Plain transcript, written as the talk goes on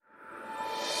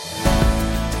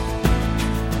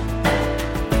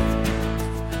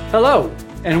Hello,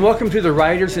 and welcome to the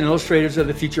Writers and Illustrators of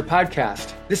the Future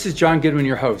podcast. This is John Goodwin,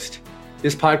 your host.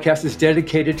 This podcast is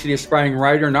dedicated to the aspiring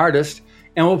writer and artist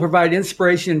and will provide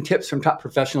inspiration and tips from top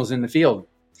professionals in the field.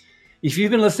 If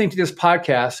you've been listening to this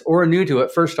podcast or are new to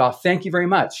it, first off, thank you very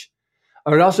much.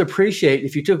 I would also appreciate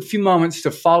if you took a few moments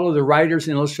to follow the Writers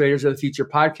and Illustrators of the Future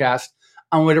podcast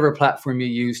on whatever platform you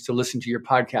use to listen to your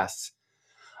podcasts.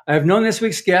 I have known this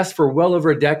week's guest for well over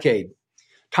a decade.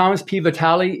 Thomas P.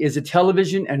 Vitale is a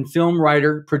television and film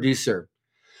writer producer.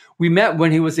 We met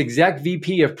when he was exec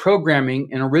VP of programming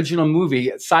and original movie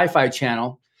at Sci-Fi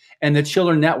Channel and the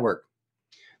Chiller Network.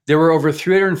 There were over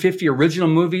 350 original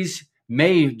movies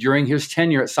made during his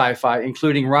tenure at Sci-Fi,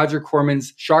 including Roger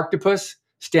Corman's Sharktopus,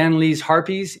 Stan Lee's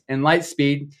Harpies and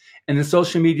Lightspeed, and the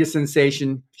social media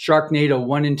sensation Sharknado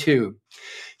 1 and 2.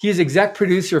 He is exec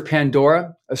producer of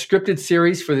Pandora, a scripted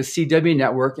series for the CW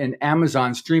network and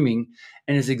Amazon streaming,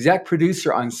 and is exec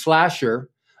producer on Slasher,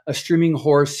 a streaming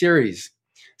horror series,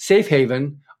 Safe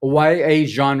Haven, a YA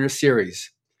genre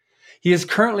series. He is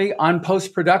currently on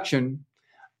post-production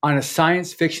on a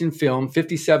science fiction film,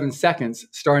 57 Seconds,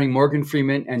 starring Morgan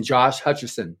Freeman and Josh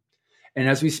Hutcherson. And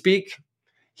as we speak,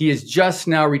 he has just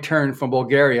now returned from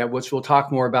Bulgaria, which we'll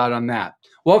talk more about on that.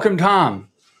 Welcome, Tom.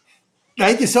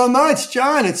 Thank you so much,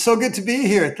 John. It's so good to be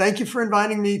here. Thank you for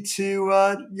inviting me to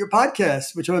your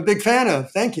podcast, which I'm a big fan of.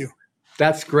 Thank you.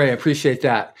 That's great. I appreciate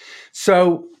that.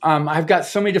 So I've got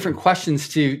so many different questions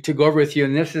to go over with you.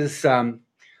 And this is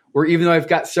where, even though I've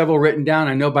got several written down,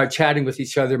 I know by chatting with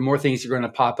each other, more things are going to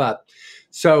pop up.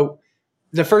 So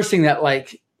the first thing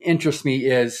that interests me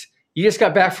is you just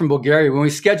got back from Bulgaria. When we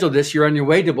scheduled this, you're on your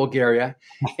way to Bulgaria.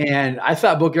 And I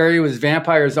thought Bulgaria was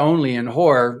vampires only and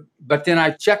horror. But then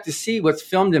I checked to see what's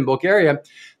filmed in Bulgaria.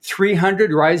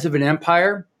 300, Rise of an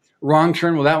Empire, Wrong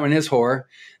Turn, well, that one is horror.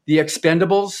 The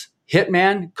Expendables,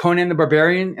 Hitman, Conan the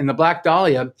Barbarian, and The Black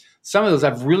Dahlia. Some of those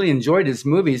I've really enjoyed as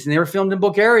movies, and they were filmed in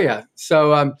Bulgaria.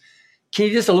 So can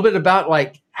you just a little bit about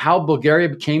how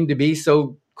Bulgaria came to be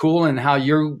so cool and how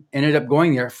you ended up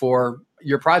going there for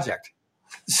your project?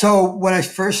 So when I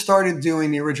first started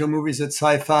doing the original movies at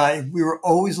Sci-Fi, we were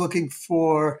always looking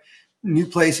for new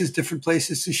places, different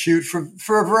places to shoot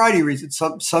for a variety of reasons.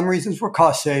 Some reasons were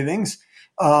cost savings,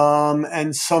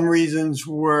 and some reasons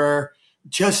were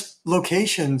just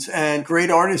locations and great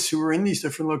artists who were in these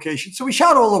different locations. So we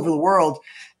shot all over the world,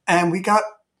 and we got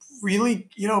really,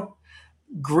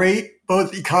 great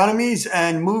both economies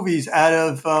and movies out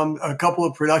of a couple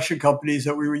of production companies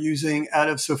that we were using out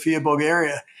of Sofia,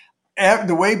 Bulgaria.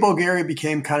 The way Bulgaria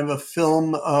became kind of a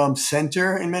film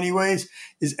center in many ways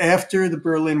is after the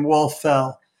Berlin Wall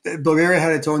fell. Bulgaria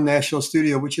had its own national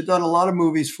studio, which had done a lot of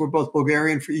movies for both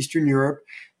Bulgaria and for Eastern Europe.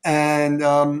 And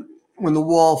when the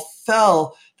wall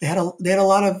fell, they had a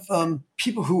lot of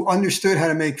people who understood how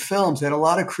to make films. They had a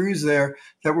lot of crews there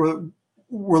that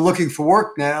were looking for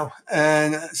work now.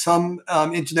 And some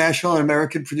international and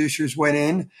American producers went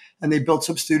in and they built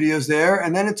some studios there.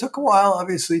 And then it took a while,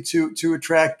 obviously, to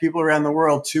attract people around the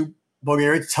world to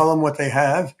Bulgaria, to tell them what they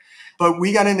have. But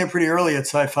we got in there pretty early at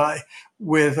Sci-Fi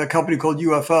with a company called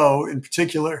UFO in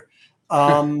particular.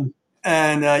 UFO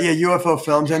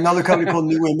Films. And another company called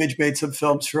New Image made some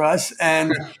films for us.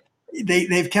 And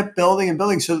they've kept building and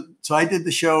building. So I did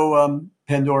the show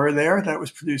Pandora there. That was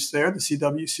produced there, the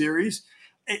CW series.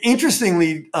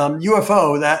 Interestingly,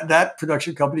 UFO, that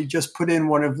production company, just put in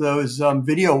one of those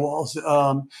video walls.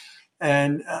 The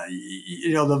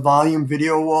volume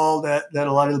video wall that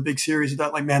a lot of the big series have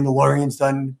done, like Mandalorian's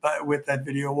done with that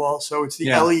video wall. So it's the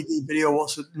LED video wall.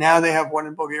 So now they have one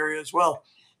in Bulgaria as well.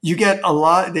 You get a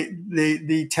lot,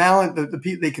 the talent, the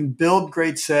people, they can build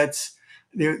great sets.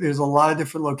 There's a lot of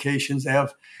different locations. They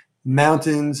have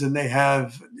mountains and they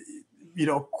have,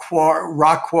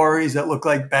 rock quarries that look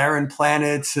like barren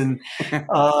planets. And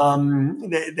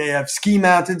they have ski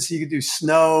mountains, so you can do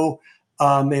snow.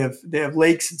 They have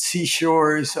lakes and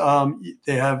seashores.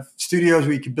 They have studios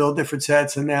where you can build different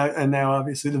sets. And now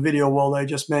obviously the video wall that I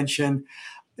just mentioned.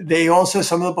 They also,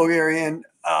 some of the Bulgarian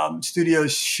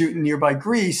studios shoot in nearby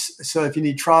Greece. So if you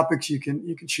need tropics, you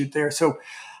can shoot there. So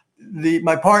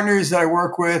my partners that I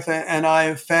work with and I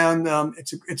have found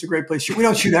it's a great place. We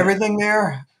don't shoot everything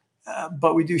there,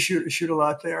 but we do shoot a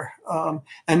lot there.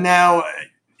 And now,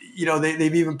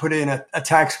 they've even put in a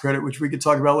tax credit, which we could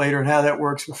talk about later, and how that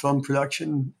works with film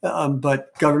production.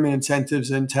 But government incentives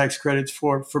and tax credits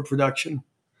for production.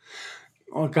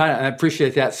 Oh, God, I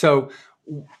appreciate that. So,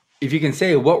 if you can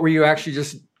say, what were you actually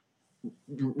just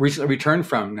recently returned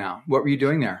from now? What were you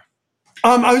doing there?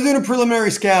 I was doing a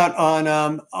preliminary scout on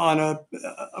a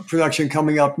production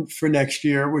coming up for next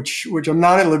year, which I'm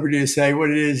not at liberty to say what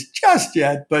it is just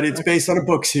yet, but it's based on a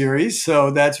book series,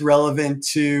 so that's relevant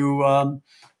to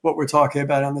what we're talking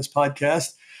about on this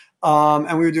podcast.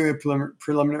 And we were doing a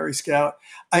preliminary scout.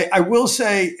 I will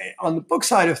say on the book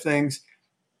side of things,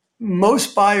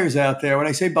 most buyers out there, when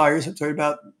I say buyers, I'm talking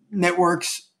about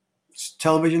networks,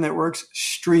 television networks,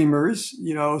 streamers,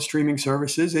 streaming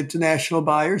services, international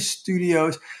buyers,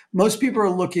 studios. Most people are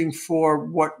looking for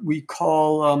what we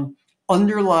call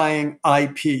underlying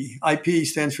IP. IP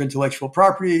stands for intellectual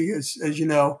property, as you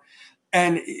know.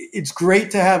 And it's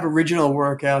great to have original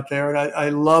work out there. And I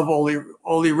love all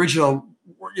the original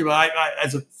work. I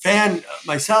as a fan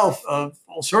myself of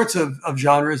all sorts of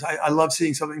genres, I love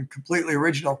seeing something completely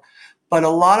original. But a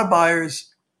lot of buyers,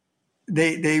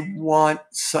 they want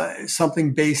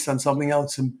something based on something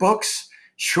else. And books,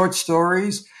 short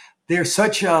stories, they're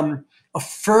such a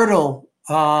fertile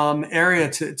area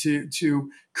to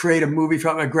create a movie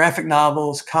from. Graphic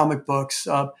novels, comic books,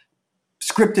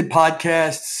 scripted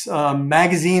podcasts,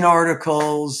 magazine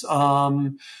articles,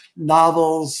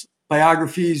 novels,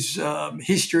 biographies,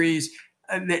 histories.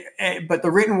 But the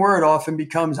written word often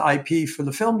becomes IP for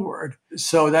the filmed word.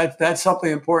 So that's something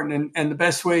important. And the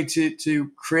best way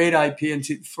to create IP and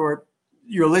for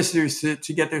your listeners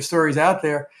to get their stories out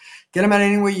there, get them out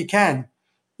any way you can,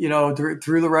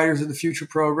 through the Writers of the Future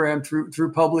program,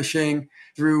 through publishing,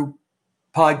 through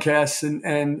podcasts, and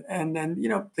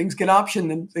then, things get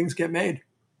optioned and things get made.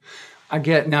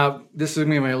 Now, this is going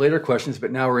to be my later questions,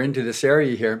 but now we're into this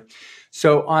area here.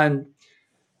 So on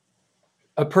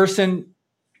a person,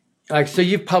 so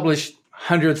you've published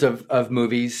hundreds of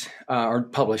movies, or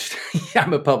published. Yeah,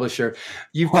 I'm a publisher.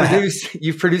 You've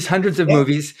produced hundreds of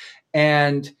movies,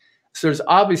 and so there's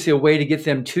obviously a way to get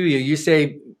them to you. You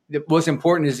say that what's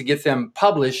important is to get them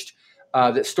published,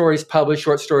 that stories published,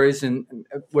 short stories and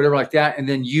whatever like that, and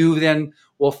then you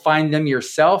will find them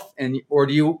yourself, or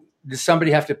does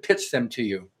somebody have to pitch them to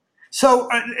you? So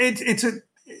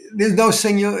there's no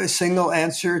single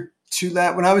answer to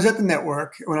that. When I was at the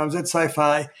network, when I was at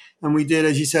Sci-Fi, and we did,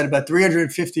 as you said, about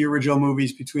 350 original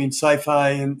movies between Sci-Fi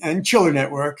and Chiller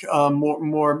Network,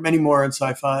 many more on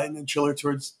Sci-Fi, and then Chiller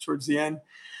towards the end.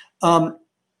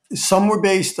 Some were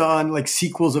based on like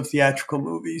sequels of theatrical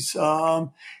movies,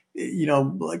 like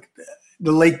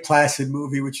the Lake Placid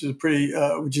movie, which is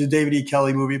a David E.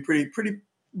 Kelley movie, a pretty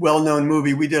well-known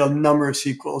movie. We did a number of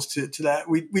sequels to that.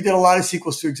 We did a lot of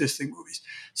sequels to existing movies.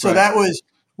 So right. That was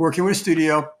working with a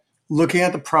studio, looking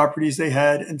at the properties they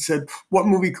had and said, what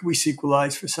movie could we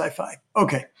sequelize for Sci-Fi?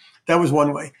 Okay, that was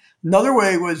one way. Another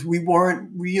way was we weren't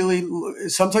really,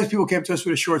 sometimes people came to us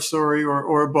with a short story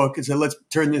or a book and said, let's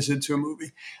turn this into a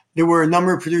movie. There were a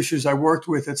number of producers I worked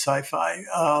with at Sci-Fi.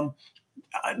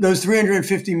 Those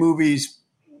 350 movies,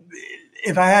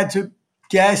 if I had to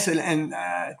guess, and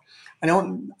I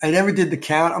never did the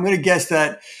count, I'm going to guess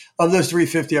that of those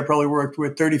 350, I probably worked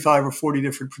with 35 or 40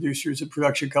 different producers and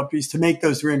production companies to make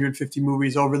those 350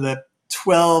 movies over the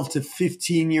 12 to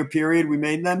 15 year period we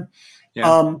made them.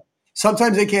 Yeah.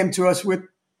 Sometimes they came to us with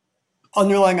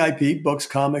underlying IP, books,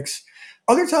 comics.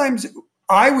 Other times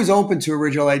I was open to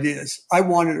original ideas. I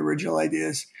wanted original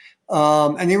ideas.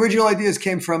 And the original ideas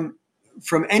came from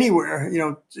anywhere.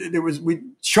 There was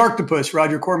Sharktopus,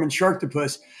 Roger Corman's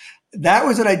Sharktopus. That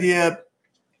was an idea.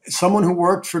 Someone who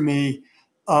worked for me,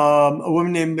 a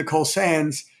woman named Nicole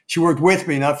Sands, she worked with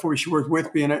me, not for me, she worked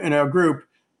with me in our group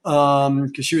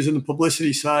because she was in the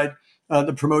publicity side,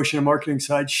 the promotion and marketing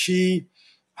side.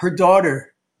 Her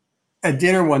daughter at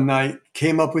dinner one night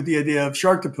came up with the idea of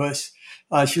Sharktopus.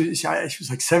 She was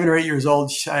like 7 or 8 years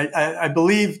old. I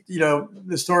believe,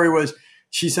 the story was,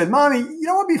 she said, "Mommy,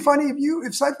 what would be funny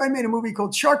if Sci-Fi made a movie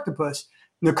called Sharktopus?"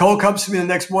 Nicole comes to me the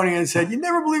next morning and said, "You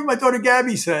never believe what my daughter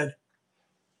Gabby said."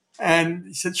 And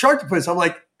he said, "Sharktopus." I'm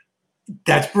like,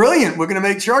 "That's brilliant. We're going to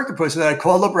make Sharktopus." And I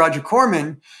called up Roger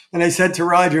Corman and I said to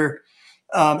Roger,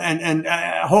 and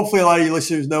hopefully a lot of you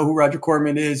listeners know who Roger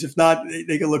Corman is. If not,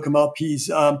 they can look him up. He's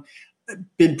and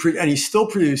he's still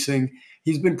producing.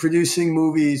 He's been producing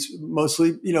movies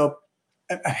mostly,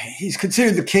 he's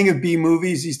considered the king of B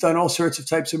movies. He's done all sorts of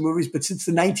types of movies, but since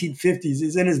the 1950s,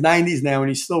 he's in his 90s now, and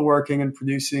he's still working and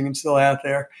producing and still out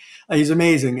there. He's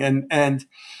amazing. And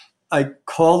I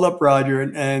called up Roger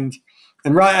and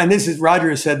this is,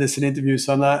 Roger has said this in interviews,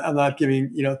 so I'm not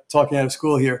giving, talking out of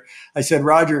school here. I said,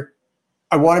 "Roger,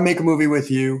 I want to make a movie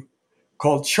with you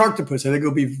called Sharktopus. I think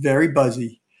it'll be very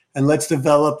buzzy. And let's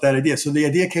develop that idea." So the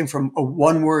idea came from a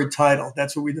one-word title.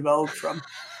 That's what we developed from.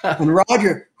 And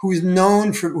Roger, who's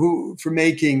known for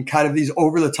making kind of these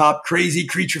over-the-top, crazy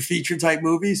creature feature type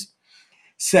movies,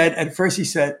 said, at first he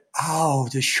said, "Oh,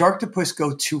 does Sharktopus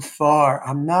go too far?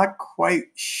 I'm not quite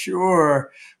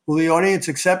sure. Will the audience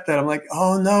accept that?" I'm like,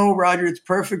 "Oh no, Roger, it's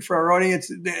perfect for our audience.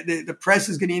 The press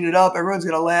is going to eat it up. Everyone's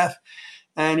going to laugh."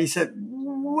 And he said,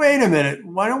 "Wait a minute.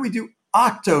 Why don't we do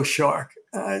Octoshark?"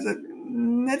 I said,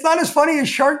 "It's not as funny as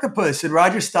Sharktopus." And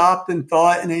Roger stopped and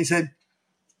thought, and then he said,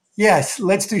 "Yes,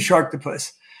 let's do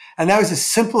Sharktopus." And that was as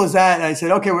simple as that. And I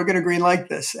said, "Okay, we're going to green light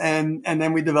this." And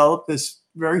then we developed this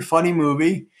very funny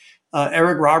movie.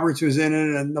 Eric Roberts was in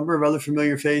it, and a number of other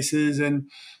familiar faces, and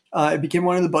it became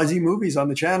one of the buzzy movies on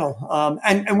the channel.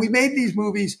 And we made these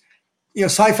movies.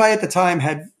 Sci-Fi at the time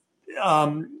had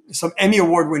some Emmy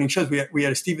award-winning shows. We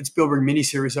had a Steven Spielberg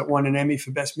miniseries that won an Emmy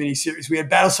for Best Miniseries. We had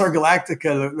Battlestar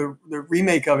Galactica, the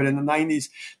remake of it in the 90s,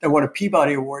 that won a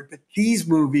Peabody Award. But these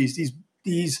movies,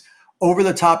 these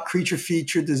over-the-top creature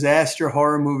feature disaster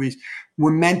horror movies, were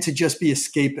meant to just be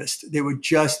escapist. They were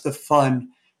just the fun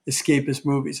escapist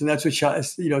movies, and that's what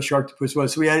Sharktopus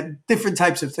was. So we had different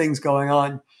types of things going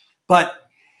on. But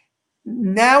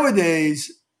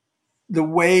nowadays, the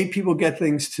way people get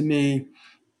things to me,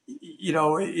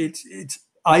 it's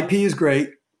IP is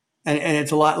great, and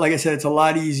it's a lot. Like I said, it's a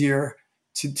lot easier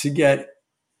to get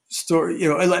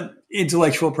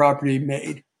intellectual property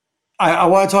made. I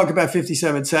want to talk about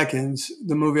 57 Seconds,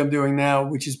 the movie I'm doing now,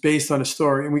 which is based on a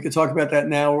story, and we could talk about that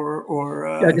now.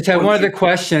 I just have one other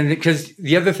question, because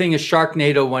the other thing is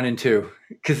Sharknado 1 and 2,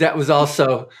 because that was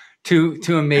also two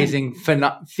amazing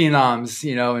phenoms,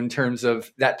 in terms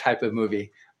of that type of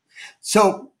movie.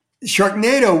 So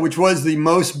Sharknado, which was the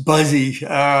most buzzy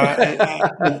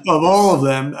of all of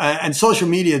them, and social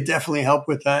media definitely helped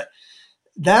with that.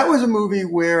 That was a movie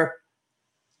where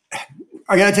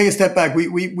I got to take a step back.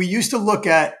 We used to look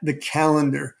at the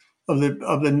calendar of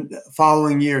the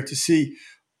following year to see,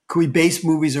 could we base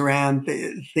movies around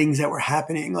things that were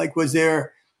happening? Like, was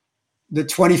there the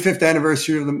 25th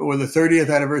anniversary or the 30th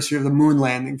anniversary of the moon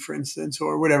landing, for instance,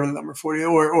 or whatever the number 40,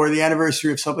 or the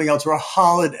anniversary of something else, or a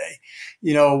holiday?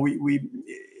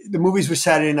 The movies were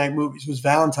Saturday night movies. It was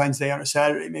Valentine's Day on a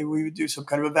Saturday. Maybe we would do some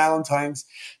kind of a Valentine's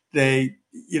Day,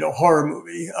 horror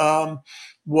movie. How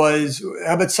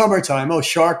about summertime? Oh,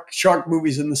 shark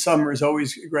movies in the summer is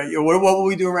always great. What will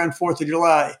we do around 4th of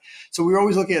July? So we were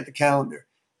always looking at the calendar.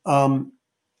 And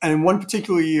in one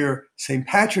particular year, St.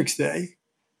 Patrick's Day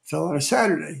fell on a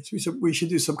Saturday. So we said we should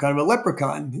do some kind of a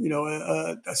leprechaun,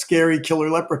 a scary killer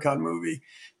leprechaun movie.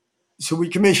 So we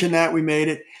commissioned that. We made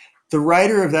it. The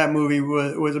writer of that movie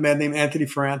was a man named Anthony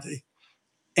Ferranti.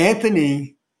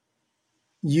 Anthony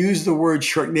used the word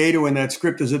Sharknado in that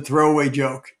script as a throwaway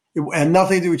joke. It had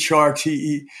nothing to do with sharks.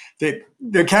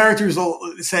 The characters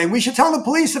saying, "We should tell the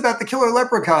police about the killer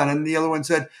leprechaun." And the other one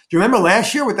said, "Do you remember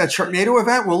last year with that Sharknado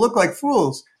event? We'll look like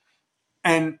fools."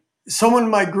 And someone in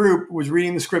my group was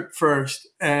reading the script first,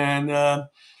 and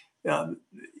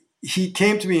he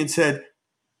came to me and said,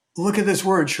 "Look at this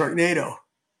word, Sharknado.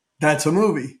 That's a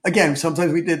movie." Again,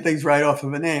 sometimes we did things right off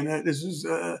of a name. This was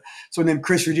someone named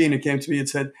Chris Regina came to me and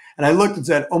said, and I looked and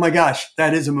said, "Oh my gosh,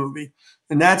 that is a movie."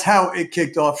 And that's how it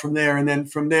kicked off from there. And then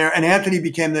from there, and Anthony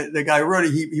became the guy who wrote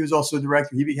it. He was also a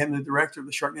director. He became the director of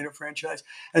the Sharknado franchise.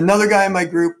 Another guy in my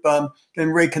group,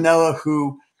 named Ray Canella,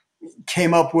 who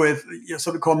came up with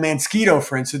something called Mansquito,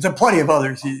 for instance, and plenty of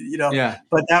others. Yeah.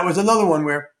 But that was another one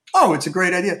where, oh, it's a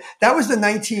great idea. That was the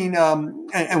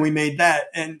and we made that.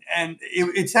 And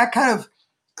it's that kind of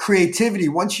creativity.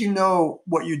 Once you know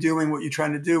what you're doing, what you're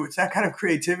trying to do, it's that kind of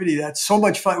creativity that's so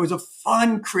much fun. It was a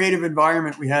fun, creative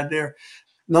environment we had there.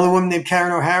 Another woman named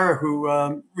Karen O'Hara, who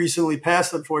recently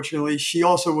passed, unfortunately, she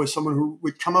also was someone who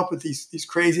would come up with these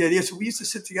crazy ideas. So we used to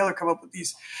sit together, come up with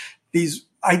these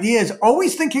ideas,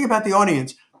 always thinking about the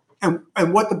audience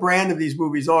and what the brand of these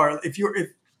movies are.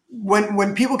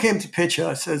 When people came to pitch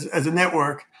us as a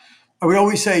network, I would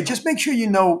always say, just make sure you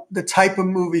know the type of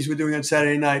movies we're doing on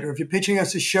Saturday night, or if you're pitching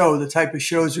us a show, the type of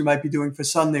shows we might be doing for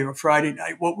Sunday or Friday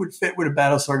night. What would fit with a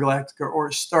Battlestar Galactica or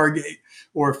a Stargate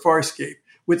or a Farscape?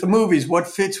 With the movies, what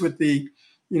fits with the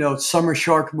summer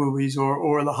shark movies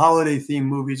or the holiday theme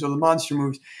movies or the monster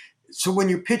movies? So when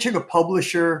you're pitching a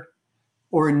publisher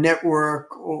or a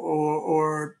network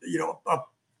or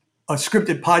a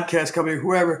scripted podcast company,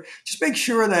 whoever, just make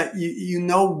sure that you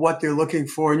know what they're looking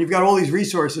for. And you've got all these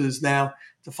resources now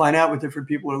to find out what different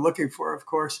people are looking for, of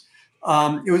course.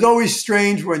 It was always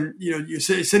strange when you're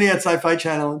sitting at Sci-Fi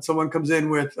Channel and someone comes in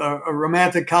with a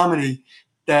romantic comedy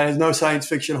that has no science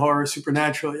fiction, horror,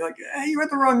 supernatural. You're like, hey, you're at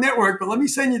the wrong network, but let me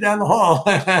send you down the hall.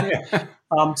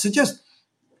 So just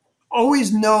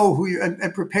always know who you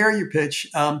and prepare your pitch.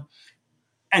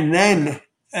 And then,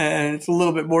 and it's a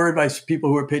little bit more advice for people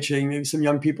who are pitching, maybe some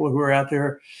young people who are out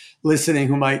there listening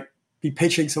who might be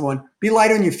pitching someone, be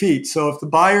light on your feet. So if the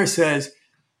buyer says,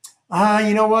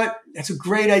 you know what, that's a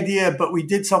great idea, but we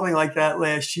did something like that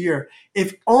last year.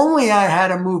 If only I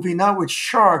had a movie, not with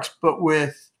sharks, but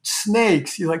with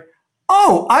snakes, you're like,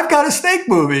 oh, I've got a snake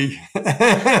movie.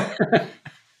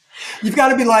 You've got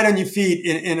to be light on your feet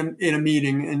in a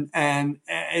meeting, and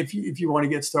if you want to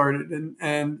get started,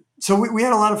 and so we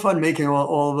had a lot of fun making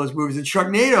all of those movies. And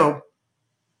Sharknado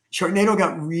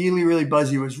got really, really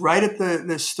buzzy. It was right at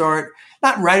the start,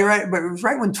 not right, but it was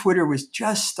right when Twitter was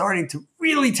just starting to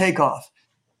really take off.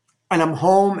 And I'm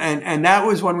home, and that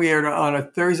was when we aired on a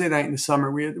Thursday night in the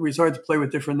summer. We started to play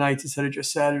with different nights instead of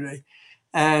just Saturday.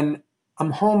 And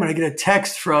I'm home, and I get a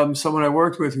text from someone I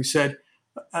worked with who said,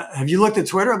 have you looked at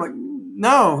Twitter? I'm like,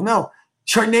 no.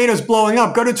 Sharknado's blowing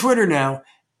up. Go to Twitter now.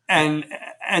 And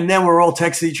then we're all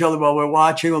texting each other while we're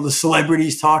watching, all the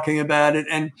celebrities talking about it.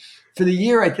 And for the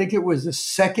year, I think it was the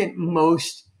second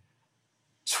most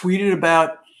tweeted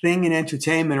about thing in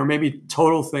entertainment, or maybe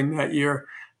total thing that year.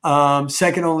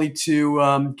 Second only to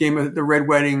the Red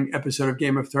Wedding episode of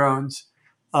Game of Thrones.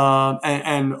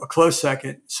 And a close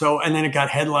second. So, and then it got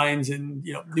headlines in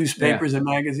newspapers and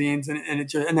magazines,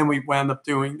 and then we wound up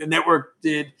doing, the network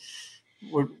did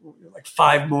like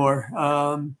 5 more.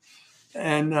 No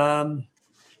one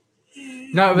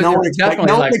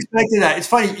expected that. It's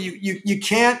funny, you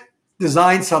can't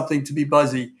design something to be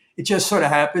buzzy. It just sort of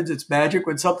happens. It's magic.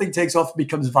 When something takes off, it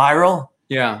becomes viral.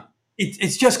 Yeah,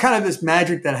 it's just kind of this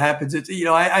magic that happens. It's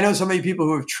I know so many people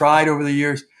who have tried over the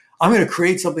years. I'm going to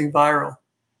create something viral.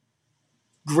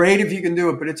 Great if you can do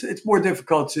it, but it's more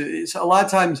difficult a lot of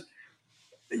times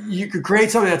you could create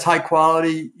something that's high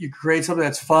quality. You could create something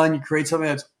that's fun. You create something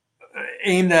that's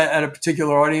aimed at a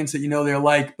particular audience that they're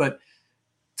like, but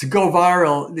to go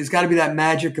viral, there's got to be that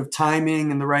magic of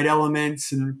timing and the right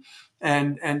elements and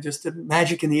just the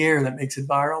magic in the air that makes it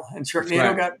viral. And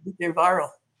Sharknado became viral.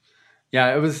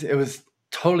 Yeah, it was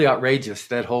totally outrageous.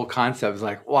 That whole concept was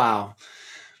like, wow.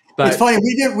 But it's funny.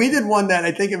 We did one that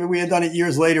I think we had done it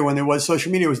years later when there was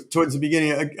social media. It was towards the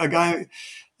beginning. A guy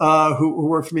who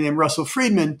worked for me named Russell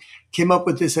Friedman came up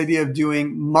with this idea of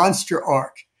doing Monster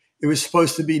Ark. It was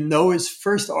supposed to be Noah's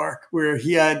first ark, where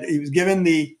he was given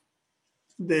the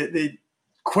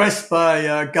quest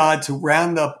by God to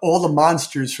round up all the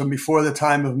monsters from before the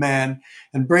time of man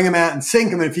and bring them out and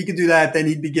sink them. And if he could do that, then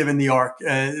he'd be given the ark,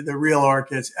 the real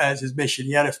ark, as his mission.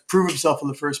 He had to prove himself on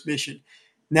the first mission.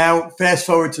 Now, fast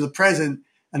forward to the present,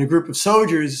 and a group of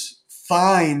soldiers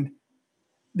find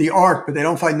the ark, but they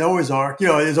don't find Noah's Ark.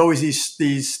 There's always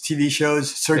these TV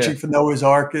shows searching for Noah's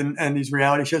Ark and these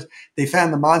reality shows. They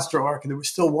found the monster ark, and there was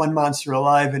still one monster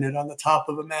alive in it on the top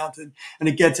of a mountain. And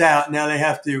it gets out. Now they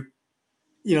have to,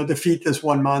 defeat this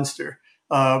one monster,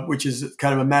 which is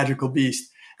kind of a magical beast.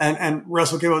 And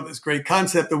Russell came up with this great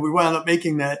concept, and we wound up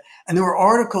making that. And there were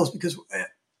articles, because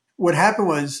what happened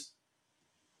was,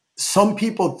 some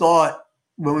people thought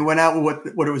when we went out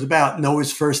with what it was about,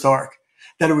 Noah's first ark,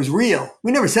 that it was real.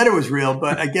 We never said it was real,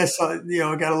 but I guess,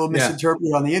 it got a little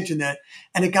misinterpreted on the internet,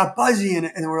 and it got buzzy, and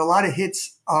there were a lot of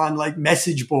hits on like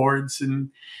message boards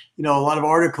and, a lot of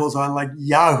articles on like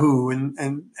Yahoo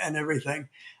and everything.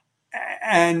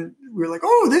 And we were like,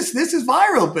 oh, this is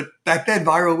viral. But back then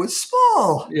viral was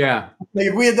small. Yeah. Like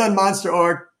if we had done Monster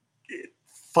Ark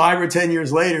 5 or 10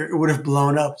 years later, it would have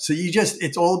blown up. So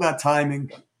it's all about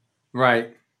timing.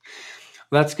 Right.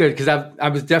 Well, that's good, because I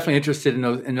was definitely interested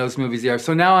in those movies there.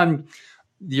 So now I'm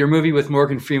your movie with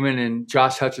Morgan Freeman and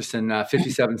Josh Hutcherson,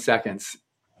 57 Seconds.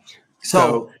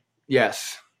 So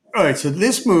yes. All right. So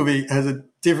this movie has a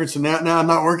difference. So now I'm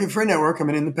not working for a network. I'm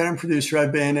an independent producer.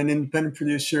 I've been an independent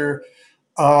producer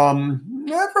for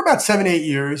about 7-8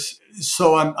 years.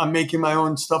 So I'm making my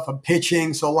own stuff. I'm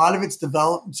pitching. So a lot of it's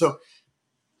development. So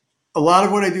a lot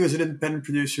of what I do as an independent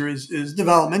producer is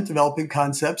developing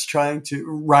concepts,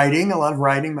 writing, a lot of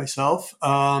writing myself,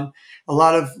 a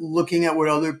lot of looking at what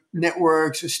other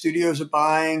networks or studios are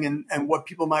buying and what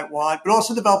people might want, but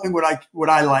also developing what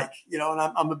I like, and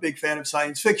I'm a big fan of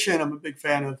science fiction. I'm a big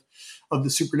fan of the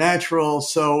supernatural.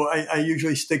 So I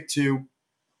usually stick to,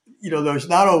 those,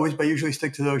 not always, but I usually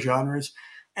stick to those genres.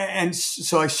 And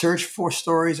so I search for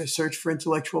stories. I search for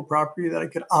intellectual property that I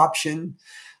could option.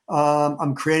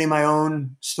 I'm creating my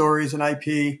own stories and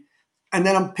IP, and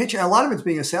then I'm pitching. A lot of it's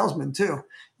being a salesman too.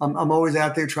 I'm always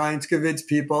out there trying to convince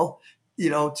people,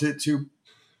 to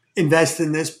invest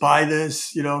in this, buy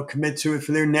this, commit to it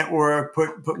for their network,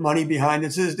 put money behind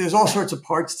it. There's all sorts of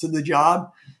parts to the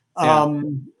job.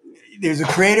 There's a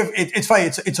creative. It's funny.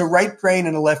 It's a right brain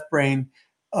and a left brain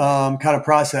kind of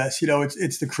process.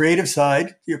 It's the creative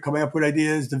side. You're coming up with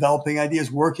ideas, developing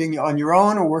ideas, working on your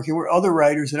own or working with other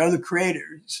writers and other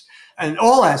creators. and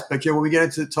all aspects. When we get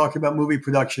into talking about movie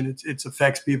production, it's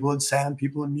effects people and sound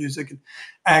people and music and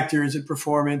actors and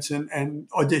performance and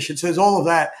auditions. So there's all of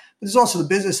that. But there's also the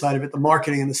business side of it, the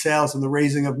marketing and the sales and the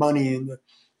raising of money and the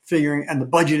figuring and the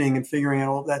budgeting and figuring out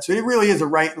all of that. So it really is a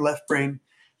right and left brain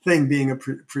thing being a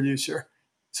producer.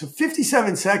 So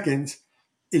 57 Seconds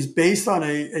is based on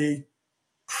a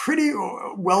pretty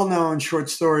well-known short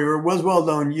story, or was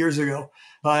well-known years ago,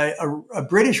 by a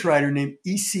British writer named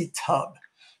E.C. Tubb.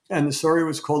 And the story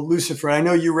was called Lucifer. I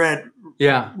know you read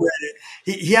it.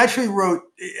 He actually wrote,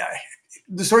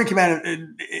 the story came out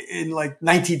in like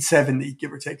 1970,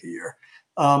 give or take a year.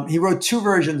 He wrote two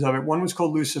versions of it. One was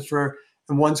called Lucifer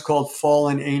and one's called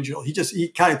Fallen Angel. He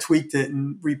kind of tweaked it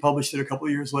and republished it a couple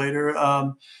of years later.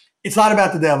 It's not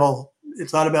about the devil.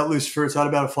 It's not about Lucifer. It's not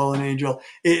about a fallen angel.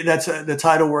 The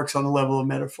title works on the level of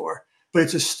metaphor. But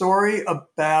it's a story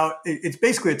about, it's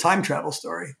basically a time travel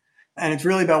story. And it's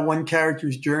really about one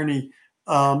character's journey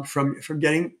from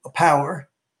getting a power,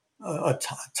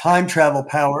 time travel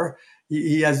power.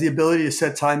 He has the ability to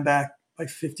set time back by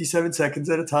 57 seconds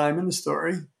at a time in the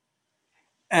story.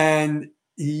 And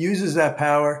he uses that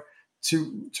power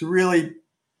to really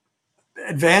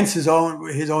advance his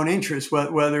own interests,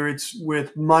 whether it's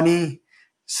with money,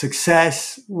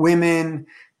 success, women,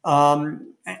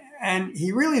 and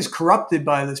he really is corrupted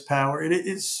by this power. It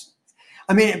is,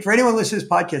 I mean, for anyone listening to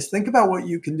this podcast, think about what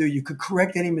you can do. You could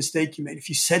correct any mistake you made. If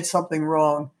you said something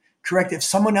wrong, correct it. If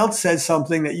someone else says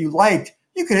something that you liked,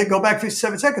 you can go back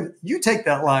 57 seconds. You take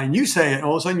that line, you say it, and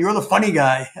all of a sudden you're the funny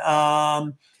guy.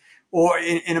 Or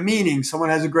in a meeting, someone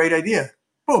has a great idea.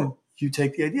 Boom, you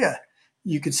take the idea.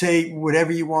 You could say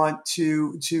whatever you want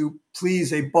to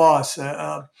please a boss,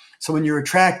 someone you're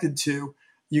attracted to.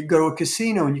 You go to a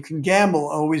casino and you can gamble,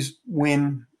 always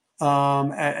win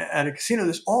at a casino.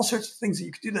 There's all sorts of things that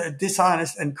you could do that are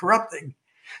dishonest and corrupting.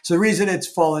 So the reason it's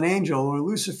fallen angel or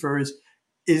Lucifer is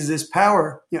this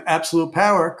power, absolute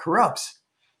power corrupts.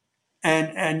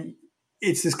 And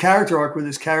it's this character arc where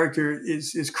this character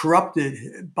is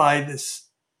corrupted by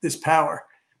this power.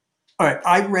 All right,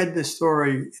 I read this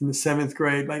story in the seventh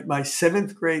grade. My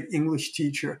seventh grade English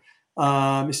teacher,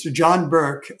 Mr. John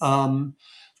Burke,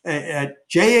 at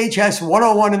JHS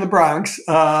 101 in the Bronx,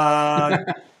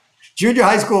 Junior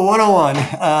High School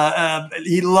 101.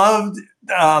 He loved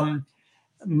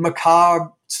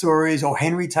macabre stories, O.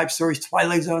 Henry type stories,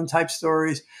 Twilight Zone type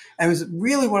stories. And it was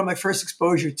really one of my first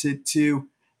exposure to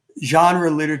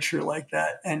genre literature like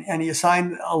that. And he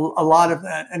assigned a lot of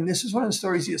that. And this is one of the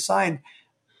stories he assigned.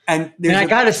 And I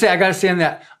gotta say on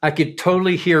that, I could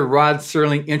totally hear Rod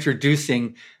Serling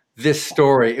introducing this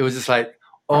story. It was just like,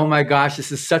 oh my gosh,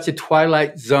 this is such a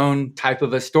Twilight Zone type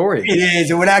of a story. It is.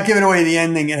 And without giving away the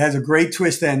ending, it has a great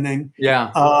twist ending.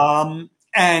 Yeah.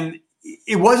 And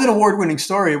it was an award-winning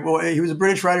story. He was a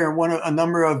British writer and won a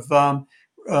number of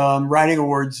writing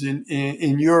awards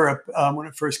in Europe when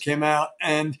it first came out.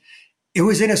 And it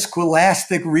was in a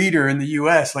Scholastic reader in the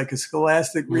US, like a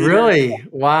Scholastic reader. Really?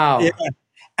 Wow. Yeah.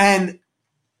 And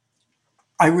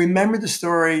I remember the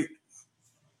story.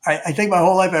 I think my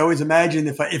whole life I always imagined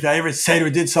if I ever said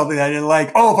or did something I didn't like,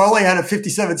 if I only had a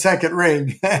 57-second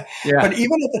ring. Yeah. But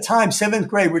even at the time, seventh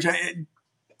grade, which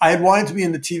I had wanted to be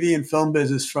in the TV and film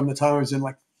business from the time I was in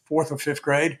like fourth or fifth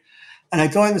grade. And I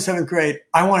thought in the seventh grade,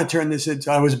 I want to turn this into,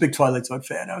 I was a big Twilight Zone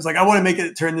fan. I was like, I want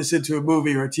to turn this into a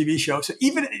movie or a TV show. So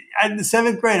even in the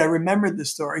seventh grade, I remembered this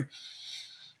story.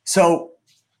 So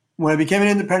when I became an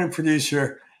independent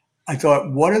producer, I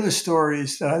thought, what are the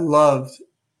stories that I loved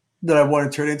that I want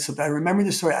to turn into something? I remember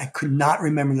the story. I could not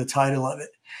remember the title of it.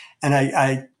 And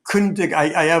I couldn't think,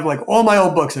 I have like all my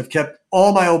old books. I've kept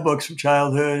all my old books from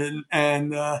childhood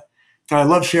and I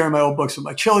love sharing my old books with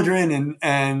my children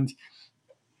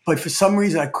but for some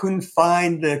reason I couldn't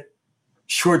find the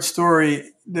short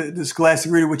story, the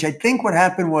Scholastic reader, which I think what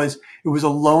happened was it was a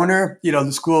loaner,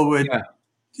 the school would,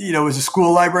 it was a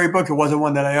school library book. It wasn't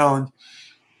one that I owned.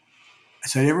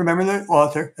 So I didn't remember the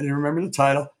author. I didn't remember the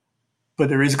title, but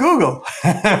there is Google.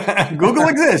 Google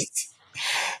exists.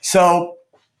 So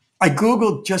I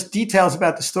Googled just details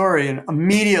about the story and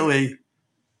immediately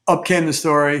up came the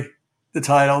story, the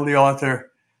title, the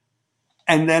author.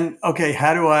 And then, okay,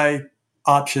 how do I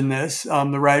option this?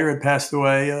 The writer had passed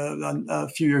away a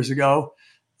few years ago.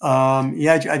 I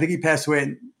think he passed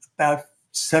away about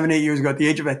 7-8 years ago at the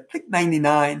age of, I think,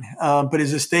 99. But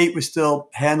his estate was still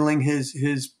handling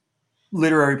his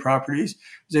literary properties. He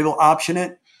was able to option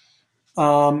it.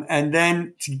 And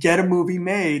then to get a movie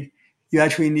made, you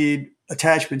actually need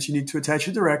attachments. You need to attach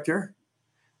a director,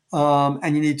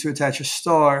 and you need to attach a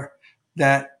star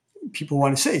that people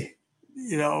want to see.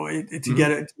 to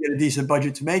get a decent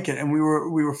budget to make it. And we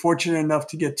were fortunate enough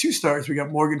to get 2 stars. We got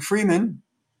Morgan Freeman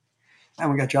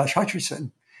and we got Josh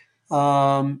Hutcherson.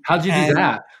 How'd you do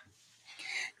that?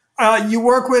 You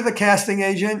work with a casting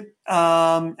agent,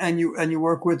 and you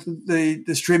work with the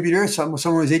distributor, someone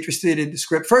who's interested in the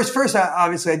script. First,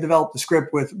 I developed the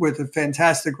script with a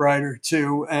fantastic writer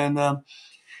too, and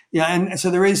so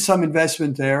there is some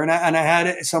investment there. And I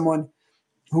had someone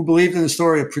who believed in the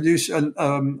story, a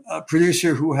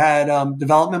producer who had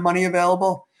development money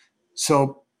available.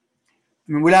 So,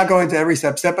 I mean, without going to every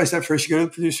step by step, first you go to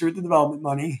the producer with the development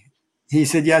money. He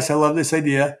said, "Yes, I love this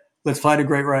idea. Let's find a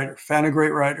great writer." Found a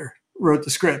great writer, wrote the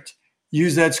script,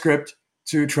 used that script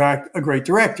to attract a great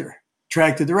director,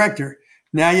 attract the director.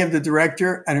 Now you have the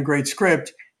director and a great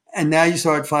script. And now you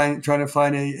start trying to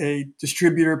find a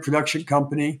distributor, production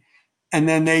company. And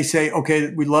then they say,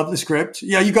 "Okay, we love the script."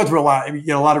 Yeah, you go through a lot. You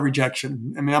get a lot of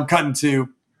rejection. I mean, I'm cutting to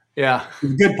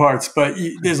the good parts, but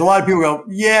there's a lot of people who go,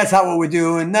 "Yeah, it's not what we're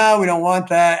doing. No, we don't want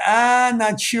that. I'm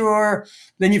not sure."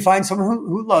 Then you find someone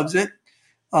who loves it.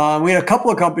 We had a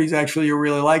couple of companies actually who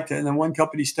really liked it. And then one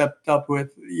company stepped up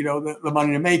with, the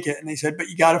money to make it. And they said, "But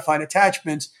you got to find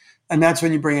attachments." And that's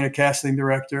when you bring in a casting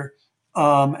director.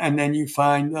 And then you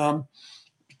find,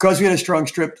 because we had a strong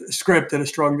script and a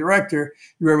strong director,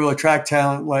 you were able to attract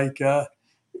talent like,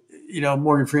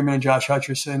 Morgan Freeman and Josh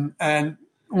Hutcherson. And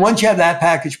once you have that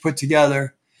package put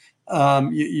together,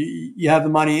 you have the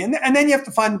money, and then you have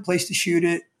to find a place to shoot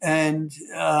it. And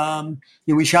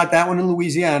we shot that one in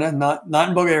Louisiana, not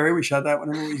in Bulgaria. We shot that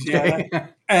one in Louisiana.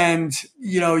 And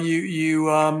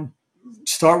you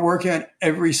start working on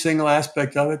every single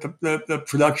aspect of it, the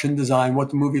production design, what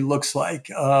the movie looks like,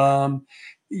 the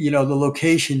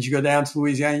locations. You go down to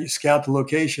Louisiana, you scout the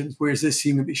locations. Where's this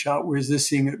scene going to be shot? Where's this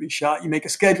scene going to be shot? You make a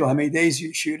schedule. How many days are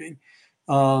you shooting?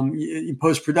 In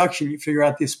post-production, you figure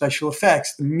out the special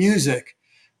effects, the music,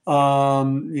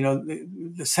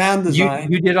 the sound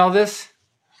design. You did all this?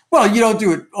 Well, you don't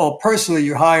do it all personally.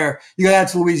 You go out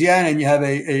to Louisiana and you have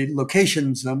a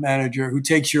locations manager who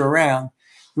takes you around,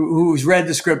 who's read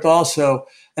the script also.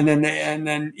 And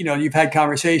then you've had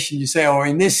conversations. You say, "Oh,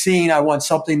 in this scene, I want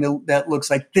something that looks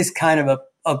like this kind of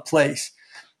a place."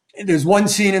 There's one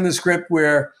scene in the script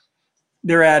where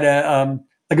they're at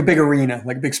like a big arena,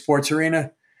 like a big sports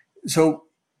arena. So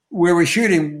where we're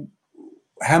shooting,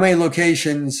 how many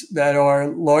locations that are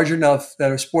large enough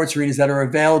that are sports arenas that are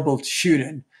available to shoot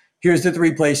in? Here's the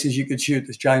 3 places you could shoot: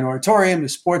 this giant auditorium,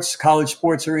 the college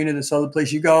sports arena, this other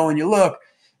place. You go and you look, and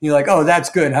you're like, "Oh, that's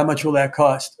good. How much will that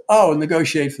cost?" "Oh,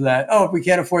 negotiate for that." "Oh, if we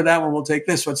can't afford that one, we'll take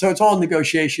this one." So it's all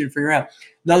negotiation to figure out.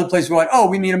 Another place we want, "Oh,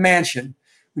 we need a mansion.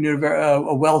 We need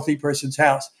a wealthy person's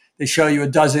house." They show you a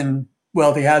dozen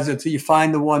wealthy houses until you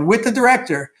find the one with the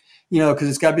director, because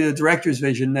it's got to be the director's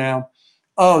vision now.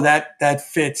 Oh, that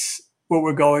fits what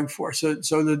we're going for. So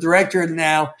the director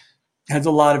now has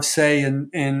a lot of say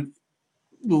in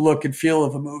the look and feel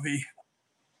of a movie.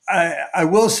 I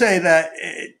will say that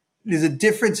there's a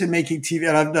difference in making TV,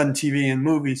 and I've done TV and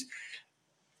movies.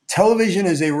 Television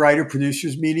is a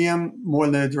writer-producer's medium more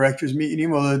than a director's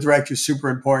medium, although the director is super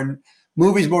important.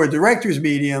 Movies more a director's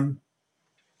medium,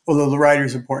 although the writer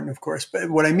is important, of course. But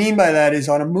what I mean by that is,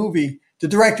 on a movie, the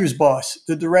director's boss.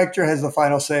 The director has the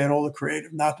final say in all the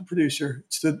creative, not the producer.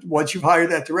 Once you've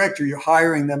hired that director, you're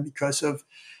hiring them because of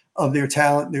their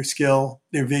talent, their skill,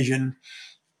 their vision.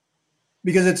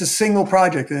 Because it's a single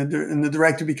project, and the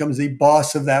director becomes the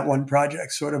boss of that one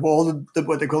project. Sort of all the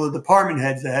what they call the department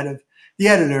heads, the head of the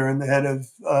editor and the head of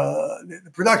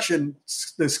the production,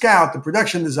 the scout, the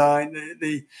production design,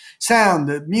 the sound,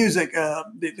 the music,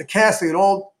 the casting. It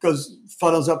all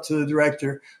funnels up to the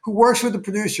director, who works with the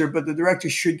producer, but the director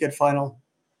should get final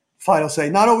say.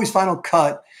 Not always final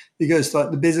cut, because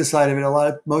the business side of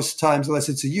it, most times, unless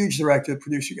it's a huge director, the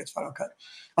producer gets final cut.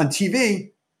 On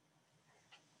TV,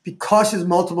 because there's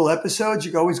multiple episodes,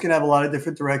 you're always going to have a lot of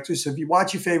different directors. So if you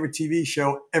watch your favorite TV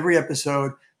show, every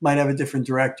episode might have a different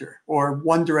director, or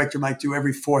one director might do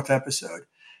every 4th episode.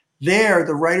 There,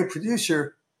 the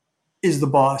writer-producer is the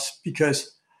boss,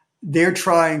 because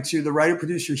the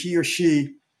writer-producer, he or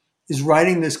she is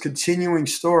writing this continuing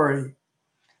story,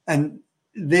 and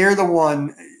they're the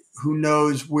one who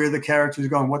knows where the character is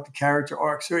going, what the character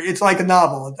arc. So it's like a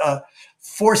novel, a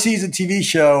 4-season TV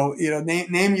show.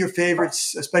 Name your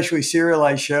favorites, especially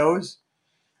serialized shows.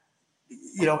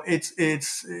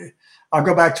 I'll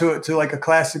go back to like a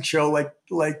classic show like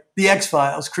The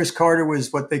X-Files. Chris Carter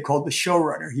was what they called the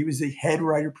showrunner. He was the head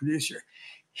writer-producer.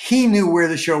 He knew where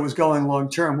the show was going long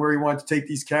term, where he wanted to take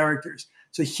these characters.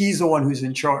 So he's the one who's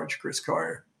in charge, Chris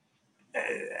Carter.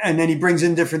 and then he brings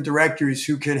in different directors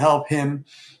who can help him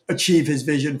achieve his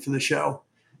vision for the show.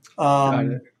 Got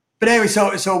it. But anyway,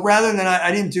 so rather than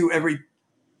I didn't do every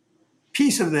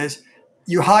piece of this,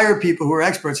 you hire people who are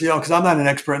experts, because I'm not an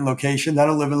expert in locations. I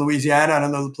don't live in Louisiana. I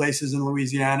don't know the places in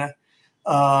Louisiana.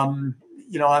 I'm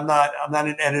not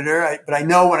an editor, but I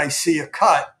know when I see a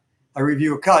cut, I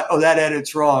review a cut. Oh, that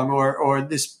edit's wrong, or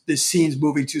this scene's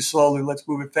moving too slowly. Let's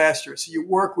move it faster. So you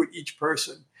work with each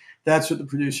person. That's what the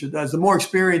producer does. The more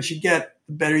experience you get,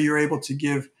 the better you're able to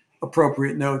give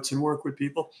appropriate notes and work with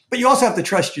people. But you also have to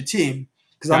trust your team,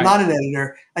 because I'm not an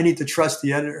editor. I need to trust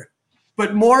the editor.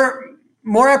 But more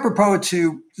apropos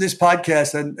to this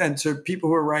podcast and to people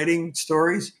who are writing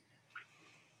stories,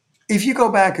 if you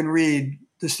go back and read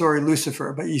the story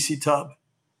Lucifer by E.C. Tubb,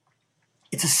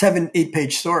 it's a 7-8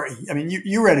 page story. I mean,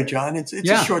 you read it, John. It's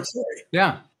a short story.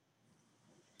 Yeah.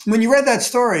 When you read that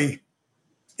story,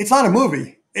 it's not a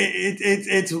movie.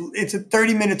 It's a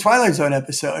 30-minute Twilight Zone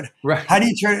episode. Right. How do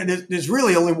you turn it? There's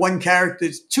really only one character.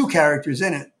 There's two characters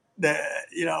in it.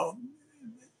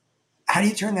 How do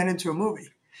you turn that into a movie?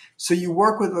 So you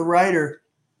work with the writer,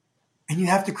 and you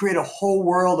have to create a whole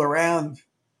world around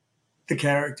the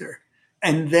character.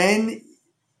 And then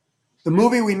the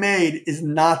movie we made is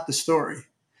not the story.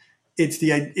 It's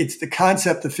the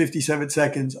concept of 57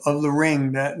 seconds of the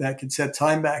ring that can set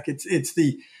time back. It's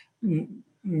the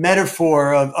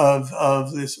metaphor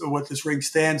of this, what this ring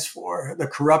stands for, the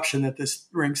corruption that this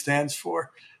ring stands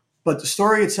for. But the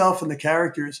story itself and the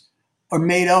characters are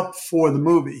made up for the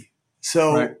movie.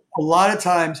 So a lot of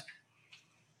times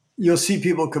you'll see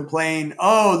people complain,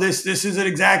 oh, this isn't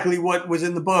exactly what was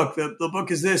in the book. The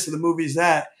book is this and the movie's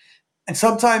that. And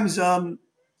sometimes it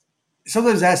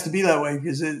has to be that way,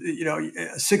 because a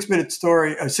 6-minute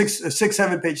story, a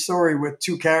 6-7 page story with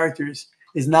two characters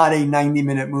is not a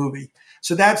 90-minute movie.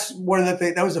 So that's one of the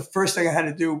things. That was the first thing I had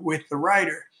to do with the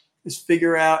writer, is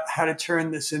figure out how to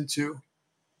turn this into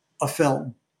a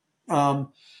film. And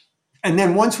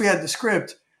then once we had the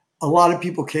script, a lot of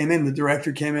people came in. The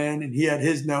director came in and he had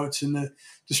his notes, and the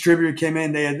distributor came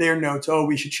in. They had their notes. Oh,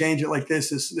 we should change it like this.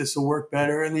 This will work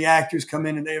better. And the actors come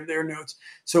in and they have their notes.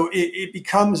 So it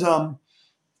becomes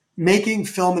making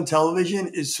film and television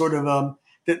is sort of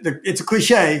it's a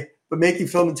cliche, but making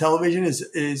film and television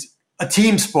is a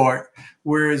team sport.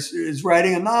 Whereas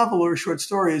writing a novel or a short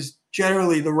story is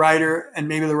generally the writer and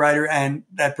maybe the writer and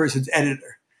that person's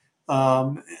editor.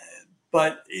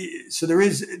 But so there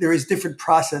is different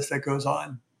process that goes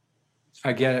on.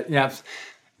 I get it. Yeah.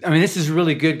 I mean, this is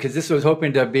really good, because this was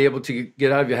hoping to be able to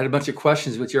get out of you. I had a bunch of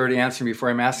questions, which you already answered before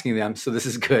I'm asking them. So this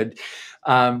is good.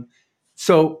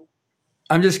 So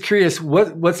I'm just curious,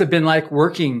 what's it been like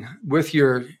working with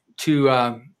your two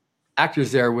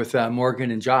actors there, with Morgan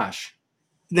and Josh?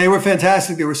 They were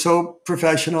fantastic. They were so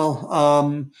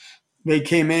professional. They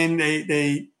came in,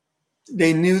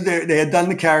 they knew they had done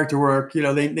the character work. They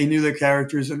knew their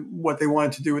characters and what they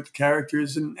wanted to do with the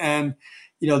characters, and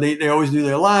they always knew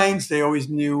their lines. They always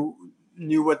knew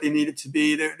what they needed to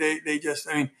be.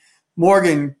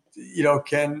 Morgan,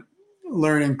 can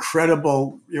learn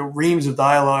incredible, reams of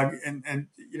dialogue, and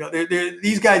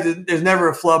these guys. There's never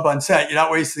a flub on set. You're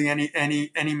not wasting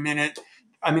any minute.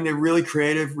 I mean, they're really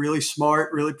creative, really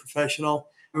smart, really professional.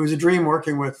 It was a dream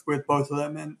working with both of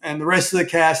them, and the rest of the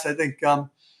cast. I think the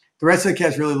rest of the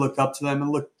cast really looked up to them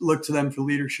and looked to them for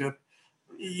leadership.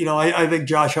 I think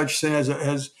Josh Hutcherson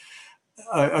has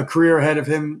a career ahead of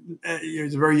him.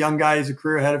 He's a very young guy. He's a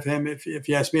career ahead of him, if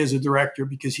you ask me, as a director,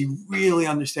 because he really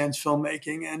understands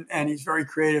filmmaking, and he's very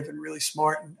creative and really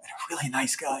smart and a really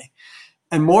nice guy.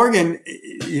 And Morgan,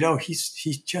 he's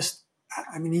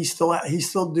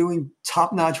still doing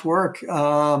top-notch work.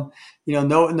 No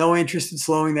interest in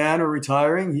slowing down or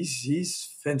retiring. He's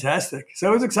fantastic. So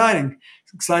it was exciting.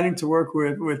 It's exciting to work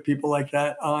with people like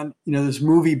that on, this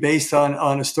movie based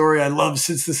on a story I loved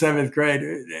since the 7th grade.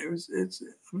 It's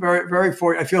very, very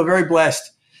I feel very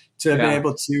blessed to have been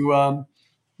able to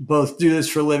both do this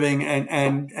for a living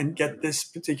and get this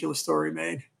particular story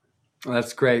made. Well,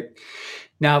 that's great.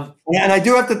 Now, and I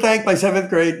do have to thank my 7th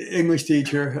grade English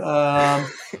teacher.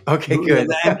 Okay, good.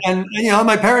 And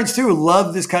my parents too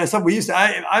love this kind of stuff. We used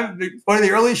to. One of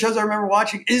the earliest shows I remember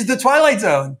watching is The Twilight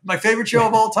Zone, my favorite show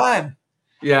of all time.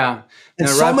 Yeah,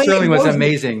 Rod Serling was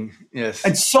amazing. Yes,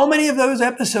 and so many of those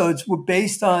episodes were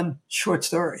based on short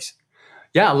stories.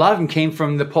 Yeah, a lot of them came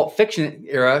from the Pulp Fiction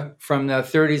era, from the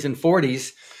 30s and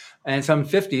 40s, and some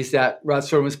 50s that Rod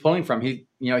Serling was pulling from. He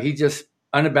just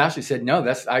unabashedly said, "No,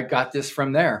 I got this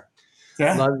from there."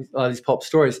 Yeah. A lot of these pulp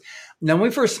stories. Now, when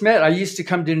we first met, I used to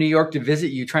come to New York to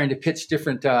visit you, trying to pitch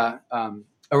different L.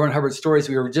 Ron Hubbard stories.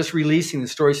 We were just releasing the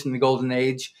stories from the Golden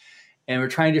Age, and we're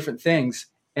trying different things.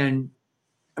 And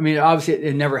I mean, obviously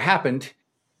it never happened,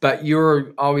 but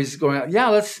you're always going,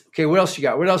 yeah, okay, what else you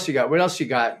got? What else you got? What else you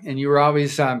got? And you were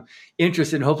always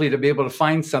interested, hopefully, to be able to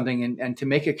find something and to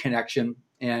make a connection.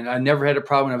 And I never had a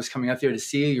problem when I was coming out there to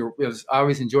see you. I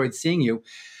always enjoyed seeing you.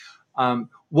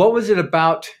 What was it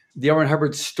about the L. Ron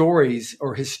Hubbard stories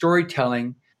or his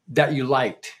storytelling that you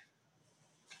liked?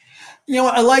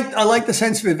 I like the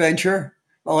sense of adventure.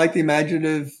 I like the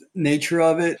imaginative nature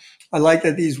of it. I like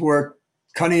that these were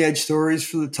cutting edge stories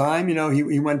for the time.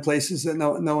 He went places that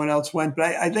no one else went.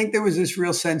 But I think there was this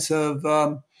real sense of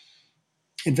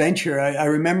adventure. I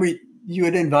remember you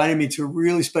had invited me to a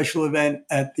really special event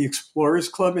at the Explorers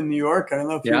Club in New York. I don't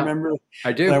know if you remember.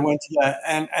 I do. I went to that,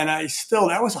 and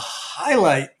that was a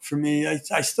highlight for me.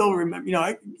 I still remember.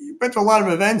 I went to a lot of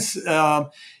events,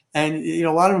 and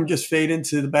a lot of them just fade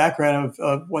into the background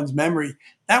of one's memory.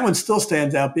 That one still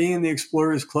stands out. Being in the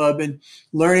Explorers Club and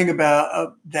learning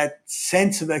about that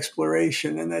sense of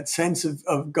exploration and that sense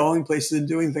of going places and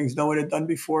doing things no one had done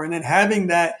before, and then having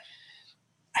that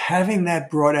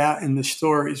brought out in the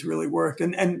stories really worked.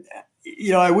 And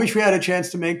I wish we had a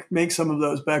chance to make some of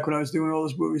those back when I was doing all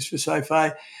those movies for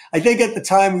Sci-Fi. I think at the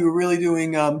time we were really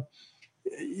doing,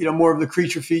 more of the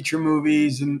creature feature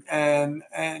movies and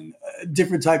a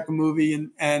different type of movie.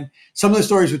 And some of the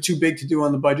stories were too big to do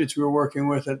on the budgets we were working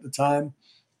with at the time.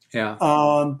 Yeah.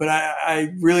 But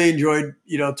I really enjoyed,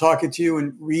 talking to you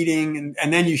and reading.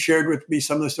 And then you shared with me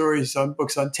some of the stories on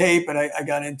books on tape. And I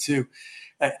got into,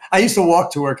 I used to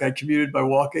walk to work. I commuted by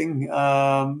walking.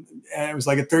 And it was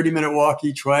like a 30-minute walk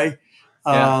each way.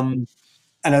 And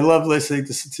I love listening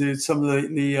to some of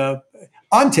the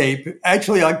on tape,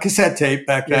 actually on cassette tape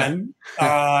back then.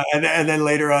 And then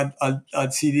later on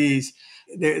CDs.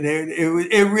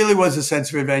 It really was a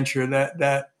sense of adventure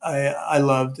that I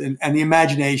loved and the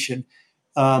imagination.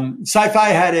 Sci-Fi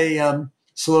had a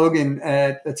slogan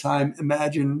at the time,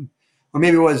 imagine, or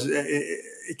maybe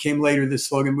it came later, this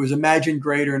slogan, but it was imagine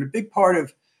greater. And a big part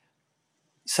of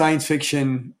science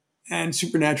fiction and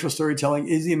supernatural storytelling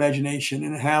is the imagination,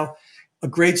 and how a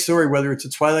great story, whether it's a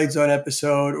Twilight Zone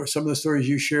episode or some of the stories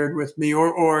you shared with me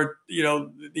or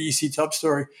the E.C. Tubbs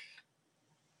story,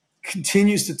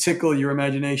 continues to tickle your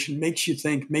imagination, makes you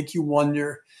think, make you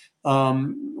wonder.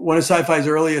 One of Sci-Fi's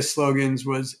earliest slogans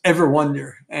was ever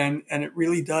wonder. And it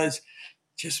really does.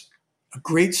 Just a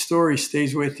great story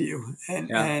stays with you.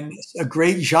 And a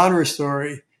great genre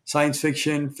story, science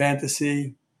fiction,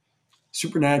 fantasy,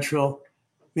 supernatural,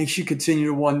 makes you continue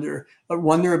to wonder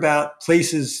about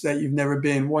places that you've never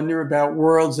been, wonder about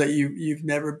worlds that you've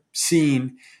never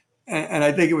seen. And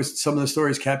I think it was some of the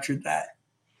stories captured that.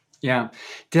 Yeah.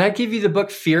 Did I give you the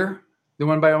book Fear, the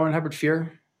one by L. Ron Hubbard,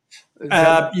 Fear?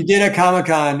 You did at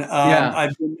Comic-Con.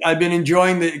 I've been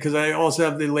enjoying it because I also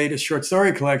have the latest short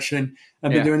story collection.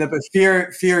 I've been doing that, but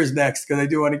Fear is next because I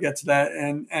do want to get to that,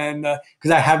 and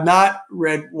because I have not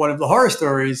read one of the horror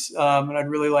stories, and I'd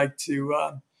really like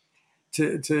to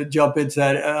jump into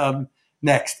that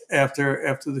next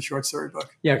after the short story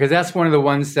book. Yeah, because that's one of the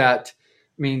ones that,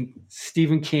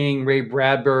 Stephen King, Ray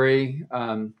Bradbury,